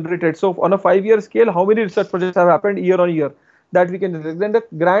can be generated. So on a 5-year scale, how many research projects have happened year on year, that we can generate. Then the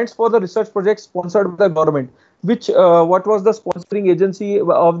grants for the research projects sponsored by the government, which what was the sponsoring agency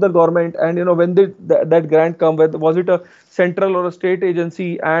of the government, and when did that grant come, was it a central or a state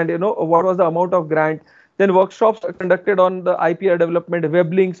agency, and what was the amount of grant. Then workshops are conducted on the IPR development,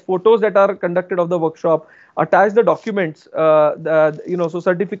 web links, photos that are conducted of the workshop, attach the documents, so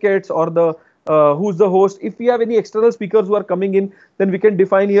certificates, or the who's the host. If we have any external speakers who are coming in, then we can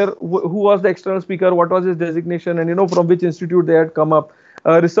define here who was the external speaker, what was his designation, and from which institute they had come up.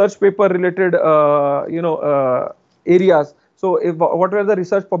 Research paper related areas. So what were the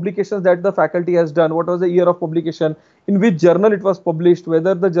research publications that the faculty has done, what was the year of publication, in which journal it was published,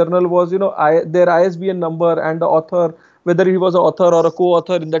 whether the journal was their ISBN number, and the author, whether he was an author or a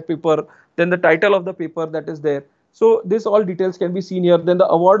co-author in that paper, then the title of the paper that is there. So this all details can be seen here. Then the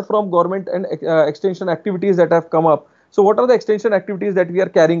award from government and extension activities that have come up. So what are the extension activities that we are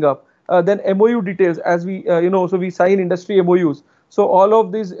carrying up? Then MOU details, as we so we sign industry MOUs. So all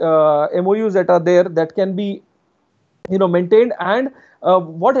of these MOUs that are there, that can be maintained. And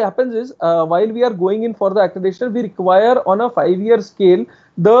what happens is, while we are going in for the accreditation, we require on a 5-year scale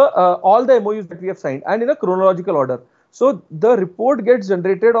the all the MOUs that we have signed, and in a chronological order. So the report gets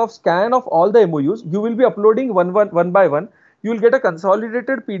generated of scan of all the MOUs. You will be uploading one by one. You will get a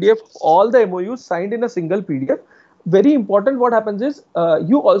consolidated PDF of all the MOUs signed in a single PDF. Very important, what happens is,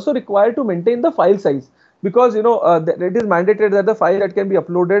 you also require to maintain the file size, because it is mandated that the file that can be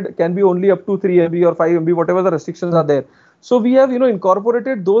uploaded can be only up to 3 MB or 5 MB, whatever the restrictions are there. So we have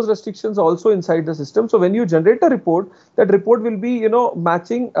incorporated those restrictions also inside the system. So when you generate a report, that report will be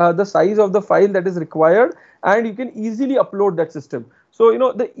matching the size of the file that is required, and you can easily upload that system. So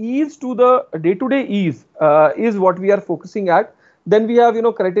the ease to the day-to-day ease is what we are focusing at. Then we have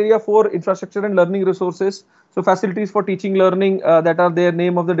criteria for infrastructure and learning resources. So facilities for teaching, learning that are there,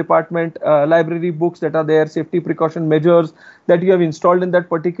 name of the department, library, books that are there, safety precaution measures that you have installed in that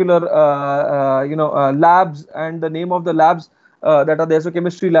particular labs, and the name of the labs that are there. So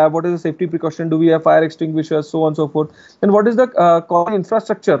chemistry lab, what is the safety precaution, do we have fire extinguishers, so on and so forth. And what is the common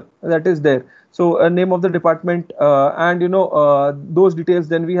infrastructure that is there. So name of the department, and those details.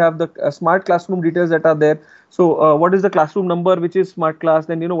 Then we have the smart classroom details that are there. So what is the classroom number, which is smart class.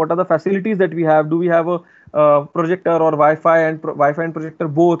 Then what are the facilities that we have. Do we have a projector or Wi-Fi and projector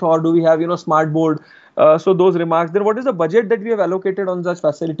both, or do we have smart board. So those remarks. Then what is the budget that we have allocated on such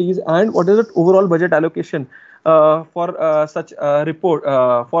facilities, and what is the overall budget allocation for such report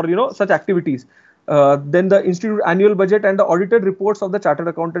for such activities. Then the institute annual budget and the audited reports of the chartered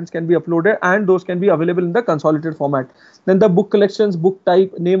accountants can be uploaded, and those can be available in the consolidated format. Then the book collections, book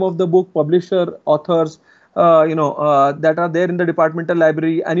type, name of the book, publisher, authors, that are there in the departmental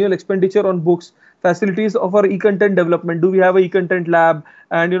library, annual expenditure on books, facilities of our e-content development. Do we have a e-content lab,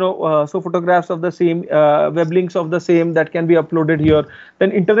 and so photographs of the same, web links of the same that can be uploaded here.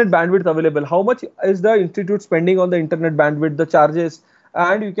 Then internet bandwidth available. How much is the institute spending on the internet bandwidth, the charges,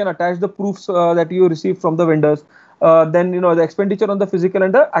 and you can attach the proofs that you receive from the vendors. Then the expenditure on the physical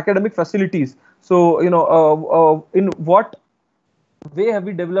and the academic facilities. So in what way have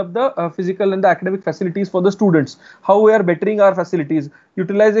we developed the physical and the academic facilities for the students, how we are bettering our facilities,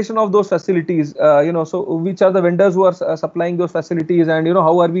 utilization of those facilities, so which are the vendors who are supplying those facilities, and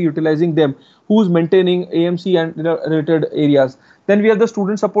how are we utilizing them, who's maintaining AMC and related areas. Then we have the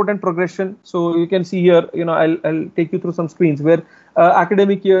student support and progression. So you can see here, I'll take you through some screens where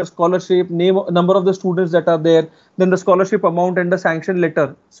academic year, scholarship, name, number of the students that are there, then the scholarship amount and the sanction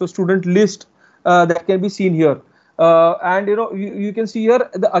letter. So student list that can be seen here. And you can see here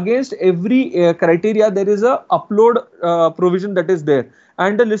against every criteria there is a upload provision that is there,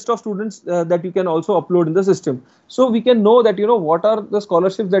 and the list of students that you can also upload in the system. So we can know that what are the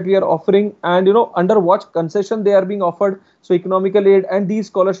scholarships that we are offering, and under what concession they are being offered. So economical aid, and these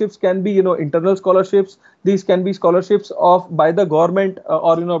scholarships can be internal scholarships, these can be scholarships of by the government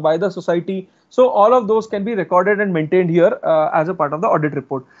or by the society. So all of those can be recorded and maintained here as a part of the audit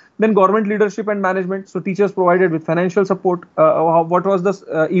report. Then government leadership and management. So teachers provided with financial support. What was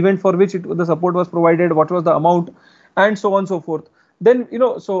the event for which the support was provided? What was the amount? And so on and so forth. Then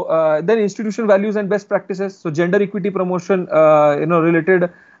then institution values and best practices. So gender equity promotion, related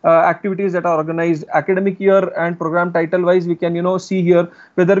activities that are organized academic year and program title wise. We can see here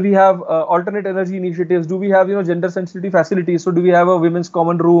whether we have alternate energy initiatives. Do we have gender sensitivity facilities? So do we have a women's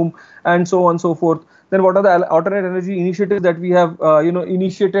common room and so on and so forth? Then what are the alternate energy initiatives that we have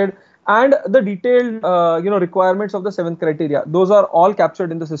initiated, and the detailed requirements of the 7th criteria. Those are all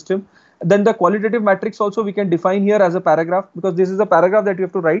captured in the system. Then the qualitative matrix also we can define here as a paragraph, because this is a paragraph that you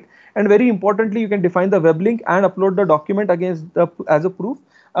have to write. And very importantly, you can define the web link and upload the document against as a proof.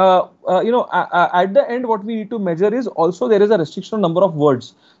 At the end, what we need to measure is also there is a restriction on number of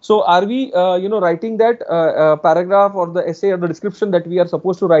words. So are we writing that paragraph or the essay or the description that we are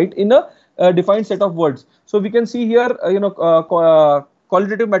supposed to write in a defined set of words? So we can see here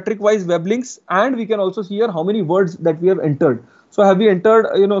qualitative metric wise web links, and we can also see here how many words that we have entered. So have we entered,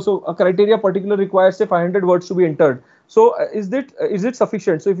 so a criteria particular requires say 500 words to be entered. So is it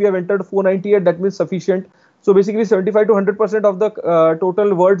sufficient? So if you have entered 498, that means sufficient. So basically 75 to 100% of the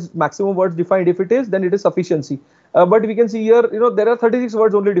total words, maximum words defined. If it is, then it is sufficiency. But we can see here, there are 36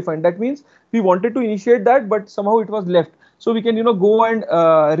 words only defined. That means we wanted to initiate that, but somehow it was left. So we can, go and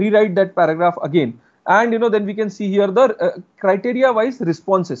rewrite that paragraph again. And, then we can see here the criteria wise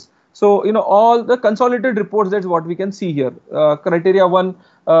responses. So, all the consolidated reports, that's what we can see here. Criteria 1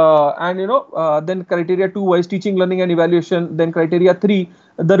 and, then criteria 2 wise teaching, learning and evaluation. Then criteria 3,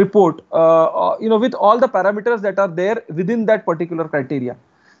 the report, with all the parameters that are there within that particular criteria.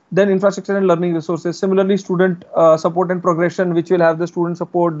 Then infrastructure and learning resources. Similarly, student support and progression, which will have the student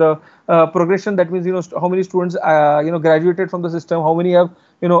support, the progression. That means, how many students, graduated from the system, how many have,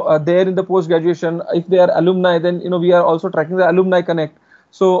 there in the post graduation. If they are alumni, then, we are also tracking the alumni connect.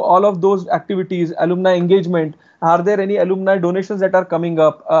 So all of those activities, alumni engagement, are there any alumni donations that are coming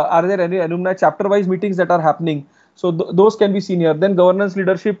up? Are there any alumni chapter wise meetings that are happening? So those can be seen here. Then governance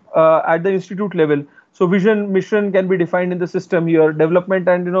leadership at the institute level. So vision, mission can be defined in the system here. Development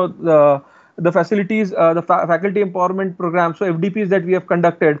and the facilities, the faculty empowerment program. So FDPs that we have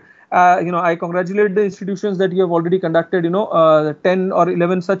conducted. I congratulate the institutions that you have already conducted 10 or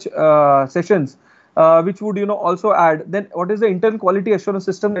 11 such sessions. Which would also add. Then what is the internal quality assurance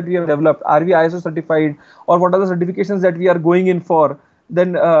system that we have developed? Are we ISO certified, or what are the certifications that we are going in for?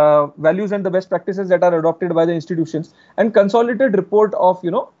 Then values and the best practices that are adopted by the institutions, and consolidated report of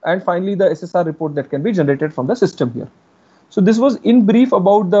and finally the SSR report that can be generated from the system here. So this was in brief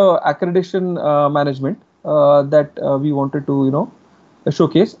about the accreditation management that we wanted to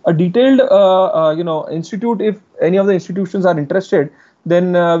showcase. A detailed institute, if any of the institutions are interested,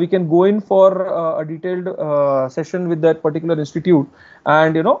 then we can go in for a detailed session with that particular institute,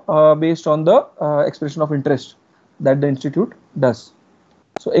 and based on the expression of interest that the institute does.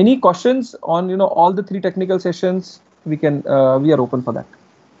 So any questions on all the 3 technical sessions, we are open for that.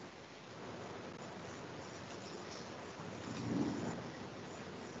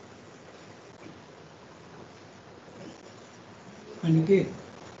 Aniket,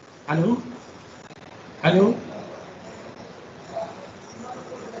 hello.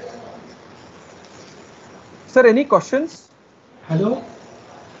 Sir, any questions? Hello.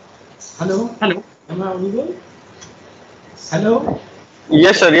 Hello. Am I audible? Hello.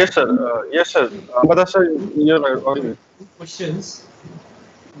 Yes, sir. Ambadas, sir, you're audible. 2 questions.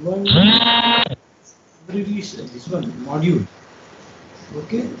 One, this one module.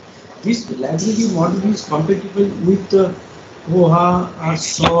 Okay. This library module is compatible with Koha or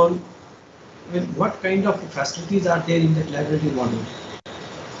Sol. And what kind of facilities are there in that library module?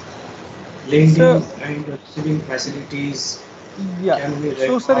 Lending and receiving facilities. Yeah.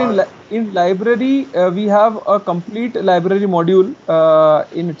 So sir, in library we have a complete library module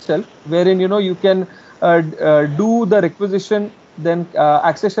in itself, wherein you can do the requisition, then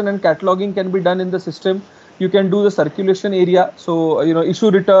accession and cataloging can be done in the system. You can do the circulation area, so issue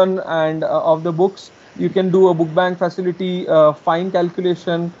return and of the books. You can do a book bank facility, fine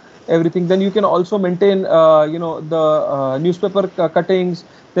calculation, everything. Then you can also maintain the newspaper cuttings,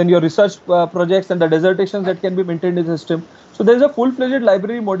 then your research projects and the dissertations that can be maintained in the system. So there is a full-fledged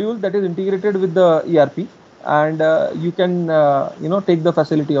library module that is integrated with the ERP, and you can take the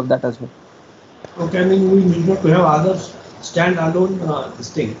facility of that as well. Okay, I mean we need not to have other standalone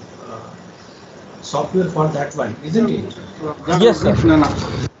software for that one, isn't it? Yes, sir.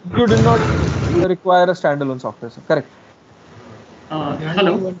 You do not require a standalone software, sir. Correct.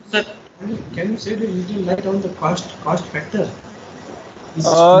 Hello, sir. Can you say a little light on the cost factor?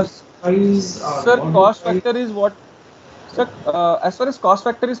 Sir, cost factor is what? Sir, as far as cost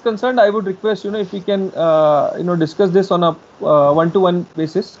factor is concerned, I would request if we can discuss this on a one-to-one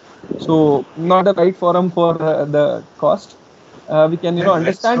basis. So not the right forum for the cost. We can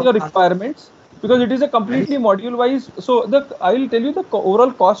understand your requirements, because it is a completely module wise. So I will tell you the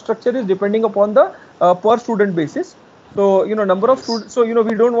overall cost structure is depending upon the per student basis. So number of students. So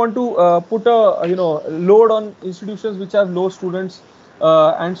we don't want to put a load on institutions which have low students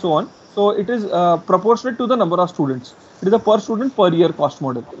and so on. So it is proportionate to the number of students. It is a per student per year cost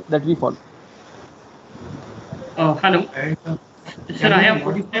model that we follow. Hello. Sir, I have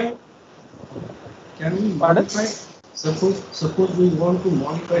modify. Can we modify? Suppose we want to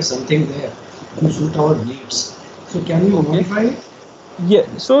modify something there to suit our needs. So can we modify it? Yeah.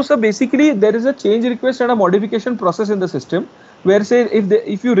 So basically there is a change request and a modification process in the system, where say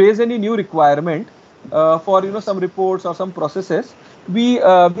if you raise any new requirement for some reports or some processes, we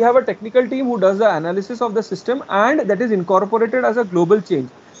have a technical team who does the analysis of the system, and that is incorporated as a global change.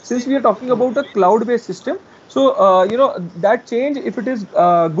 Since we are talking about a cloud-based system, so that change, if it is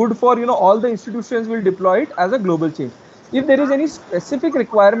good for all the institutions, will deploy it as a global change. If there is any specific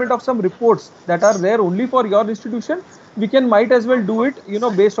requirement of some reports that are there only for your institution, we might as well do it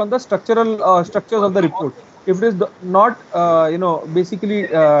based on the structural structures of the report. If it is not basically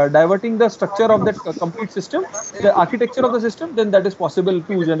diverting the structure of that complete system, the architecture of the system, then that is possible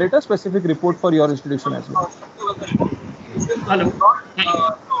to generate a specific report for your institution as well. Hello.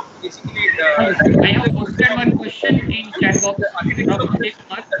 I have posted one question in chat box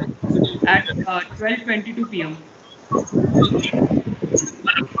at 12:22 p.m.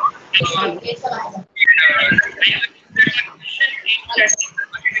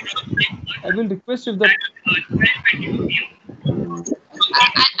 I will request if the.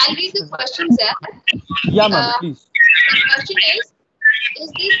 I'll read the question, sir. Yeah, ma'am, please. The question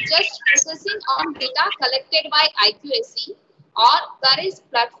is this just processing on data collected by IQAC, or there is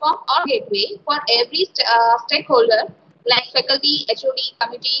platform or gateway for every stakeholder like faculty, HOD,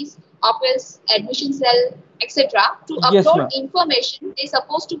 committees, office, admission cell, etc. to upload information they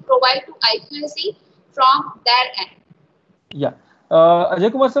supposed to provide to IQAC from their end? Yeah.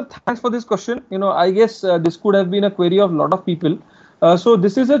 Ajay Kumar sir, thanks for this question. I guess this could have been a query of a lot of people. So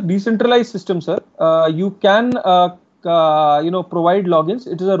this is a decentralized system, sir. You can provide logins.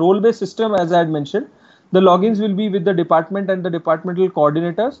 It is a role-based system, as I had mentioned. The logins will be with the department and the departmental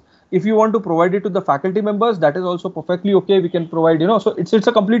coordinators. If you want to provide it to the faculty members, that is also perfectly okay. We can provide, so it's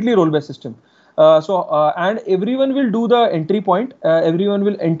a completely role-based system. And everyone will do the entry point. Everyone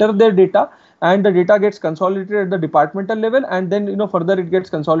will enter their data, and the data gets consolidated at the departmental level, and then further it gets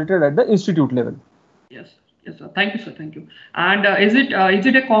consolidated at the institute level. Yes. Yes, sir. Thank you, sir. Thank you. And is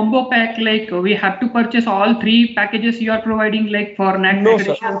it a combo pack, like we have to purchase all 3 packages you are providing, like for NAC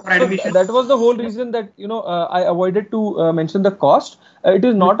accreditation, for admission? That was the whole reason that I avoided to mention the cost. It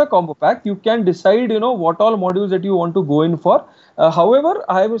is not a combo pack. You can decide what all modules that you want to go in for. However,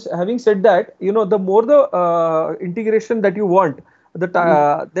 I was having said that the more the integration that you want, then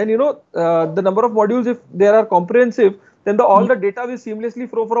the number of modules, if they are comprehensive, then all the data will seamlessly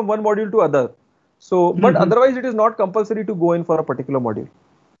flow from one module to other. So, but otherwise it is not compulsory to go in for a particular module.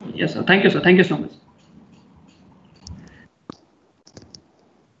 Yes, sir. Thank you, sir. Thank you so much.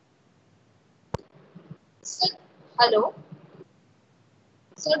 Sir, hello.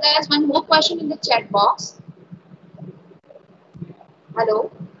 So there's one more question in the chat box.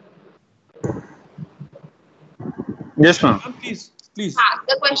 Hello. Yes, ma'am. Please.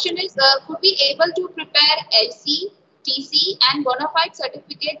 The question is, could we able to prepare LC, TC and bona fide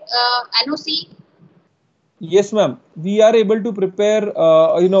certificate NOC? Yes, ma'am. We are able to prepare,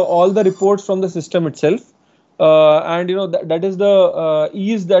 all the reports from the system itself, and that is the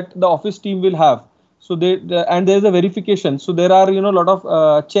ease that the office team will have. So and there is a verification. So there are a lot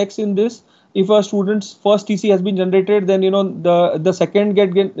of checks in this. If a student's first TC has been generated, then the second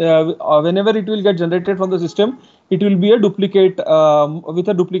whenever it will get generated from the system, it will be a duplicate with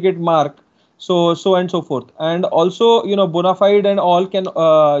a duplicate mark. So and so forth. And also bona fide and all can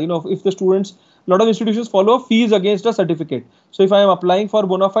if the students. A lot of institutions follow fees against a certificate. So if I am applying for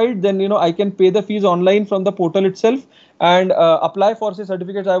bona fide, then I can pay the fees online from the portal itself and apply for say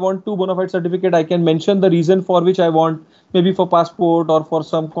certificates. I want 2 bona fide certificate. I can mention the reason for which I want, maybe for passport or for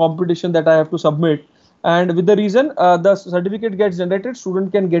some competition that I have to submit. And with the reason, the certificate gets generated.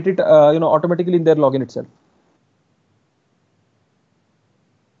 Student can get it automatically in their login itself.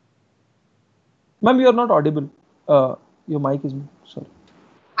 Ma'am, you are not audible. Your mic is sorry.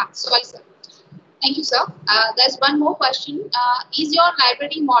 Sorry, sir. Thank you, sir. There's one more question. Is your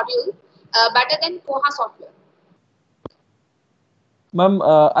library module better than Koha software? Ma'am,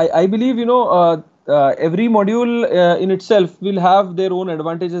 I believe every module in itself will have their own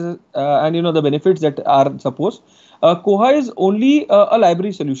advantages and the benefits that are supposed. Koha is only a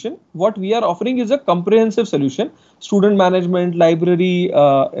library solution. What we are offering is a comprehensive solution: student management, library,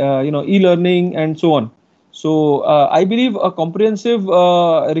 e-learning, and so on. So I believe a comprehensive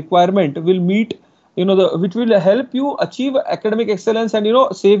requirement will meet, which will help you achieve academic excellence and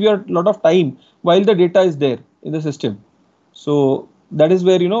save your lot of time while the data is there in the system. So that is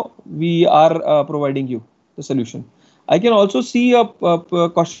where we are providing you the solution. I can also see a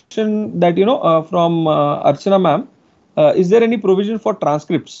question that from Archana ma'am. Is there any provision for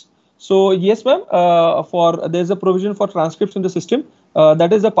transcripts? So yes, ma'am. For there's a provision for transcripts in the system.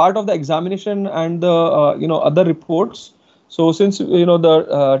 That is a part of the examination and the other reports. So since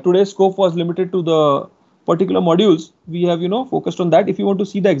the today's scope was limited to the particular modules, we have focused on that. If you want to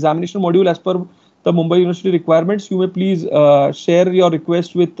see the examination module as per the Mumbai University requirements, you may please share your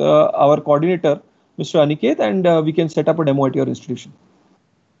request with our coordinator, Mr. Aniket, and we can set up a demo at your institution.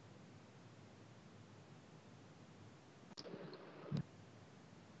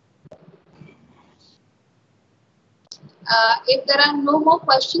 If there are no more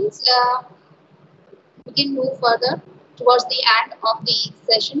questions, we can move further towards the end of the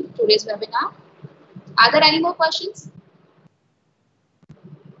session, today's webinar. Are there any more questions?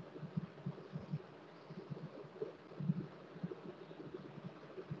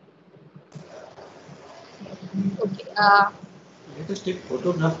 Okay. Let us take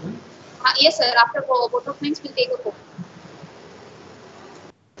photograph. Yes, sir. After photographs, we'll take a photo.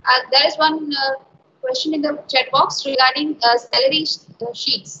 There is one question in the chat box regarding salary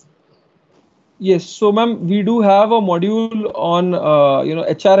sheets. Yes, so ma'am, we do have a module on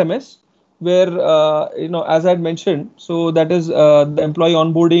HRMS where as I had mentioned, so that is the employee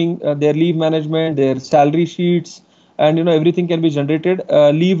onboarding, their leave management, their salary sheets, and everything can be generated.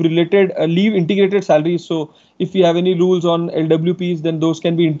 Leave integrated salaries. So if you have any rules on LWPs, then those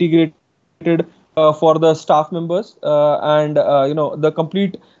can be integrated for the staff members, and the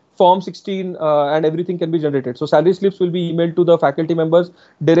complete Form 16 and everything can be generated. So salary slips will be emailed to the faculty members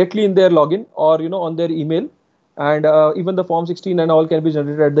directly in their login or on their email, and even the Form 16 and all can be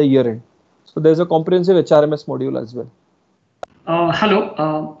generated at the year end. So there's a comprehensive HRMS module as well.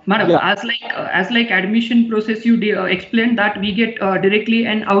 Hello, madam. Yeah. As like admission process, you explained that we get directly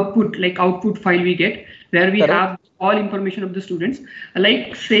an output file we get where we Correct. Have all information of the students.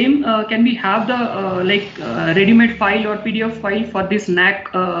 Like same, can we have the ready-made file or PDF file for this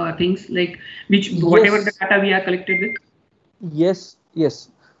NAC things whatever the data we are collected with? Yes, yes.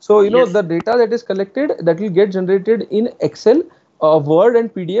 So the data that is collected, that will get generated in Excel, Word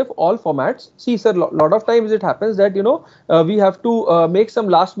and PDF, all formats. See, sir, lot of times it happens that we have to make some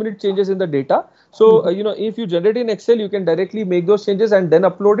last minute changes in the data. So if you generate in Excel, you can directly make those changes and then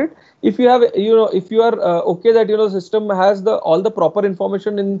upload it. If you have if you are okay that the system has all the proper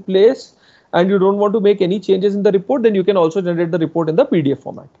information in place and you don't want to make any changes in the report, then you can also generate the report in the PDF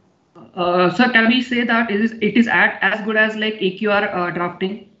format. Sir, can we say that it is as good as like AQR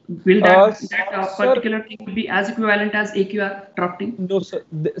drafting? Will that particular thing will be as equivalent as AQR drafting? No, sir.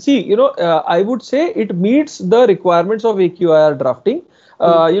 See, I would say it meets the requirements of AQR drafting.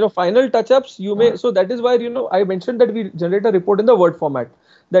 Final touch-ups you may. So that is why I mentioned that we generate a report in the Word format.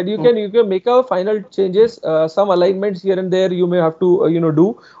 That you can make a final changes, some alignments here and there you may have to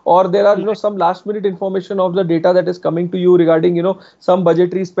do, or there are some last minute information of the data that is coming to you regarding some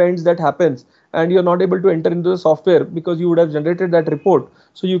budgetary spends that happens, and you're not able to enter into the software because you would have generated that report.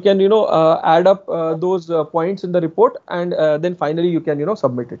 So you can add up those points in the report, and then finally you can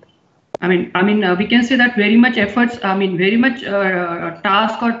submit it. I mean, we can say that very much efforts. I mean, very much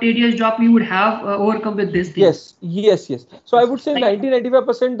task or tedious job we would have overcome with this thing. Yes. So I would say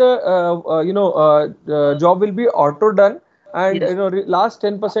 90-95% the job will be auto done, and last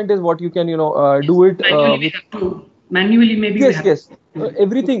 10% is what you can do it. Manually maybe. Yes.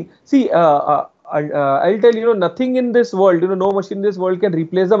 Everything. See, I'll tell nothing in this world, no machine in this world can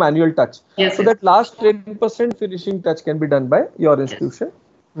replace the manual touch. Yes. So that last 10% finishing touch can be done by your institution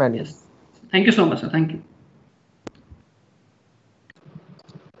manually. Yes. Thank you so much, sir. Thank you.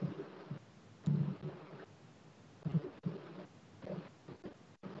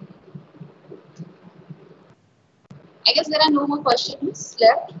 I guess there are no more questions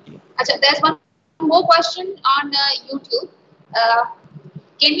left. There's one more question on YouTube.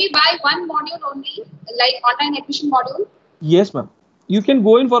 Can we buy one module only, like online admission module? Yes, ma'am. You can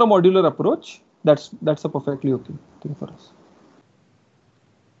go in for a modular approach. That's a perfectly okay thing for us.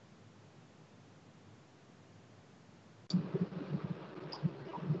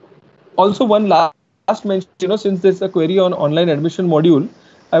 Also, one last mention, since there's a query on online admission module,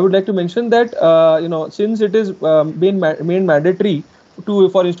 I would like to mention that since it is made mandatory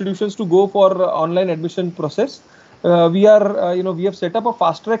for institutions to go for online admission process, we have set up a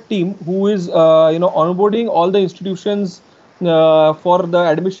fast track team who is onboarding all the institutions for the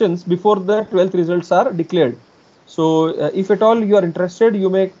admissions before the 12th results are declared. So if at all you are interested, you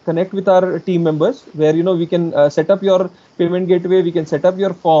may connect with our team members where we can set up your payment gateway, we can set up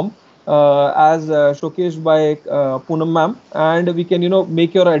your form as showcased by Poonam ma'am, and we can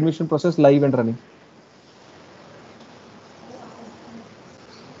make your admission process live and running.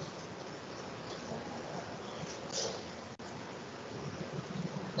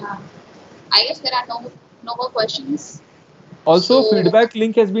 I guess there are no more questions. Also, feedback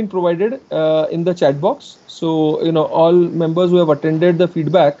link has been provided in the chat box. So, all members who have attended the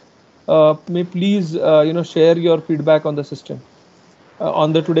feedback may please, share your feedback on the system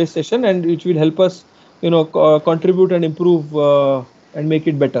on the today's session, and which will help us, contribute and improve and make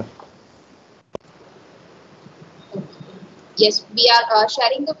it better. Yes, we are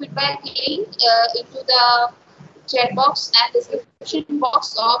sharing the feedback link into the chat box and description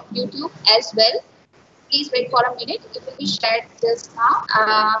box of YouTube as well. Please wait for a minute. It will be shared just now.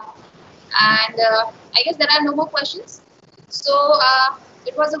 I guess there are no more questions. So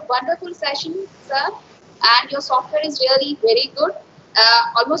it was a wonderful session, sir. And your software is really very good.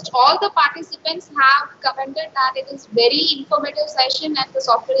 Almost all the participants have commented that it is very informative session and the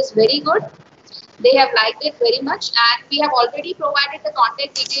software is very good. They have liked it very much, and we have already provided the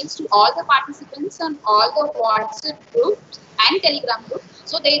contact details to all the participants on all the WhatsApp groups and Telegram group,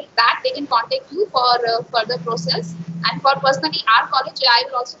 so they can contact you for further process. And for personally our college, I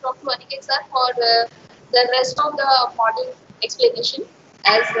will also talk to Aniket sir for the rest of the module explanation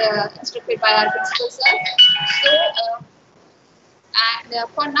as instructed by our principal sir. So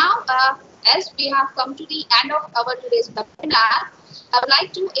for now, as we have come to the end of our today's webinar, I would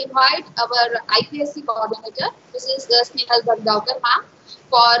like to invite our IQAC coordinator, this is Snehal Bardavkar ma'am,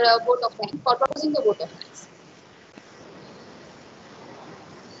 for vote of thanks, for proposing the vote of thanks.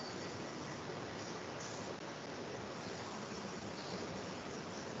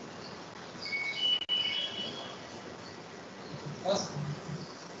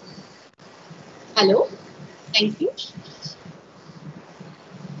 Hello, thank you.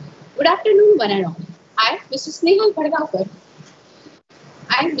 Good afternoon, one and all. I, Mrs. Snehal Bardavkar,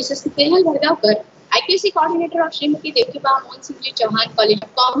 IQAC coordinator of Srimati Devkiba Mohansinhji Chauhan College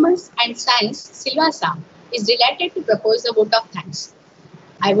of Commerce and Science, Silvassa, is delighted to propose a vote of thanks.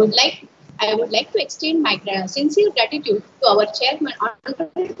 I would like to extend my sincere gratitude to our chairman,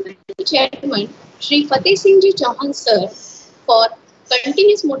 Shri Fateh Singhji Chauhan sir, for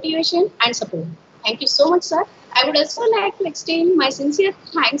continuous motivation and support. Thank you so much, sir. I would also like to extend my sincere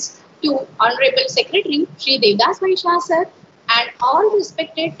thanks to Honorable Secretary Shri Devdas Bhai Shah sir and all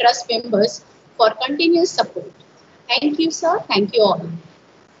respected trust members for continuous support. Thank you, sir. Thank you all.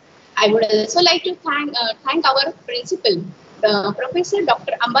 I would also like to thank our principal, Professor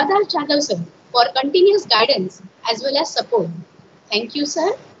Dr. Ambadas Jadhav sir, for continuous guidance as well as support. Thank you,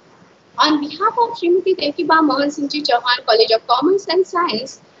 sir. On behalf of Srimati Devkiba Mohansinhji Chauhan College of Commerce and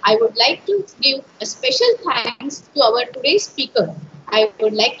Science, I would like to give a special thanks to our today's speaker. I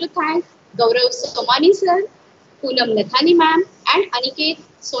would like to thank Gaurav Somani sir, Poonam Nathani ma'am, and Aniket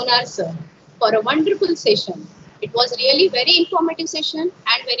Sonar sir for a wonderful session. It was really very informative session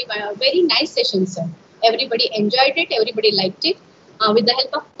and very nice session, sir. Everybody enjoyed it. Everybody liked it. With the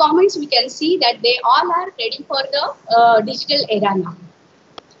help of comments, we can see that they all are ready for the digital era now.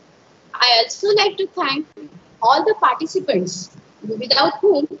 I also like to thank all the participants without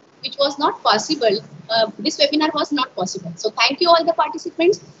whom which was not possible. This webinar was not possible. So thank you all the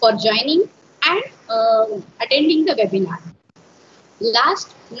participants for joining and attending the webinar.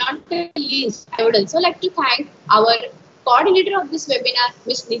 Last not the least, I would also like to thank our coordinator of this webinar,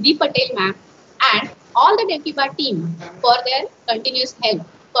 Ms. Nidhi Patel ma'am, and all the Devkiba team for their continuous help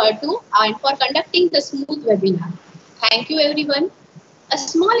for conducting the smooth webinar. Thank you everyone. A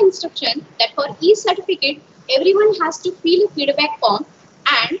small instruction that for each certificate, everyone has to fill a feedback form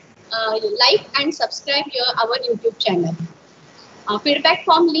and like and subscribe our YouTube channel. Feedback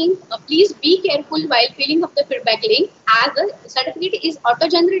form link, please be careful while filling up the feedback link as the certificate is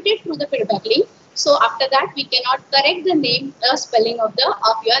auto-generated through the feedback link. So after that, we cannot correct the name, spelling of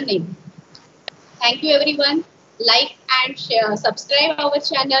your name. Thank you everyone. Like and share, subscribe our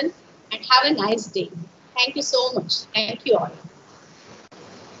channel and have a nice day. Thank you so much. Thank you all.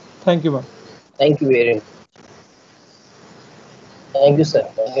 Thank you, ma'am. Thank you very much. Thank you, sir.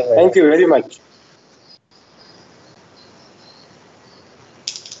 Thank you very much.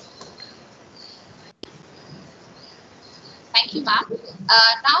 Thank you, ma'am.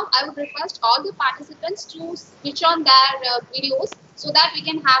 Now I would request all the participants to switch on their videos so that we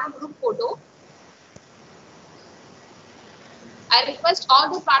can have a group photo. I request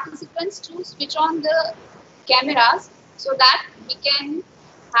all the participants to switch on the cameras so that we can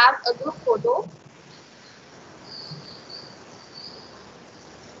have a group photo.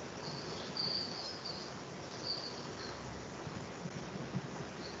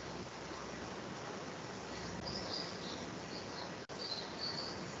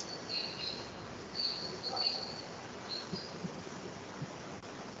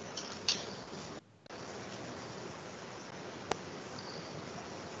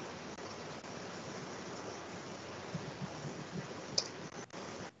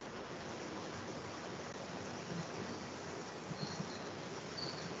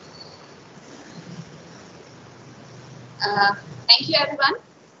 Thank you everyone.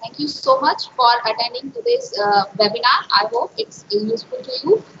 Thank you so much for attending today's webinar. I hope it's useful to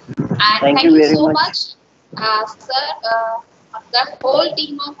you. And thank you so much, sir, the whole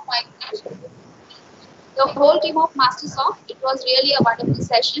team of Mastersoft. It was really a wonderful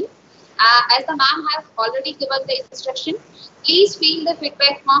session. As the ma'am has already given the instruction, please fill the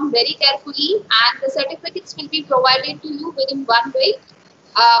feedback form very carefully, and the certificates will be provided to you within 1 week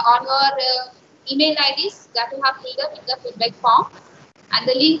on your email IDs that you have filled up in the feedback form. And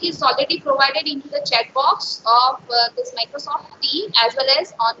the link is already provided into the chat box of this Microsoft team as well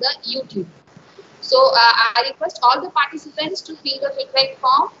as on the YouTube. So I request all the participants to fill the feedback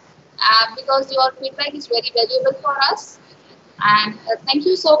form because your feedback is very valuable for us. And thank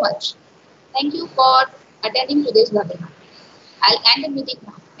you so much. Thank you for attending today's webinar. I'll end the meeting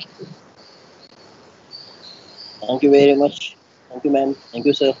now. Thank you. Thank you very much. Thank you, ma'am. Thank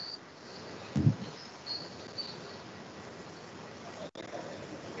you, sir.